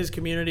people in his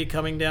community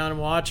coming down and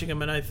watching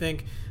him. And I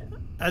think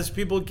as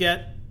people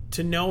get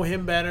to know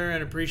him better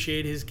and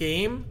appreciate his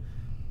game,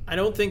 I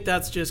don't think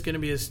that's just going to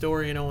be a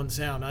story in Owen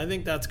Sound. I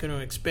think that's going to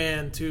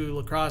expand to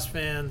lacrosse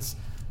fans,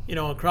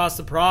 across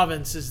the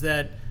province, is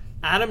that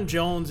Adam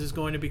Jones is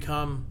going to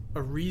become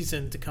a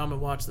reason to come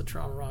and watch the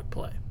Toronto Rock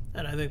play.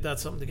 And I think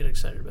that's something to get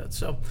excited about.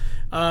 So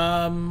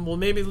we'll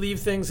maybe leave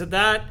things at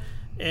that.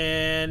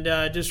 And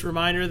just a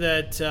reminder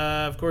that,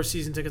 of course,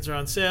 season tickets are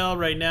on sale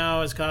right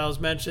now. As Kyle's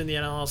mentioned, the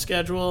NLL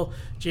schedule.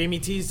 Jamie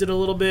teased it a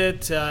little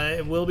bit.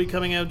 It will be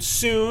coming out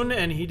soon,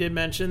 and he did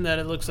mention that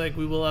it looks like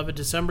we will have a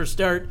December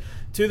start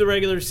to the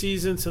regular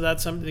season, so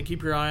that's something to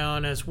keep your eye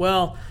on as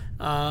well.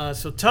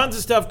 So tons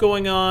of stuff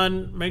going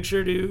on. Make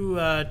sure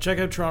to check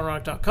out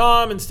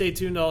TorontoRock.com and stay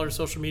tuned to all our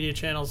social media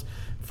channels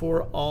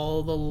for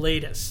all the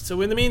latest.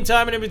 So in the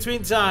meantime and in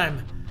between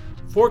time,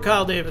 for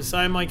Kyle Davis,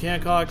 I'm Mike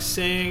Hancock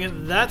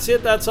saying that's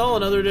it, that's all.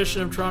 Another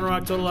edition of Toronto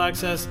Rock Total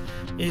Access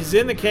is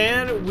in the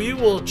can. We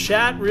will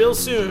chat real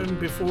soon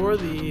before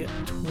the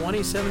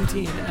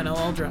 2017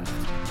 NLL Draft.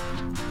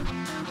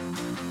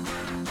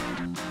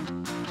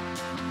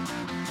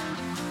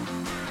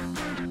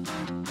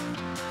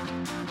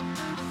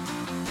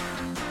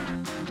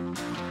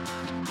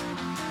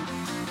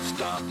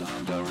 Stop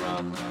the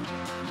run.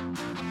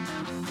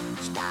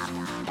 Stop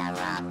the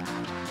run.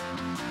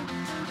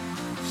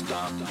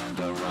 Stop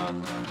the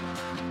run.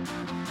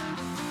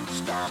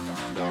 Stop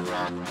the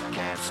run.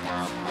 Can't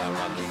stop the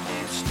run. You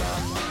can't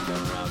stop the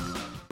run.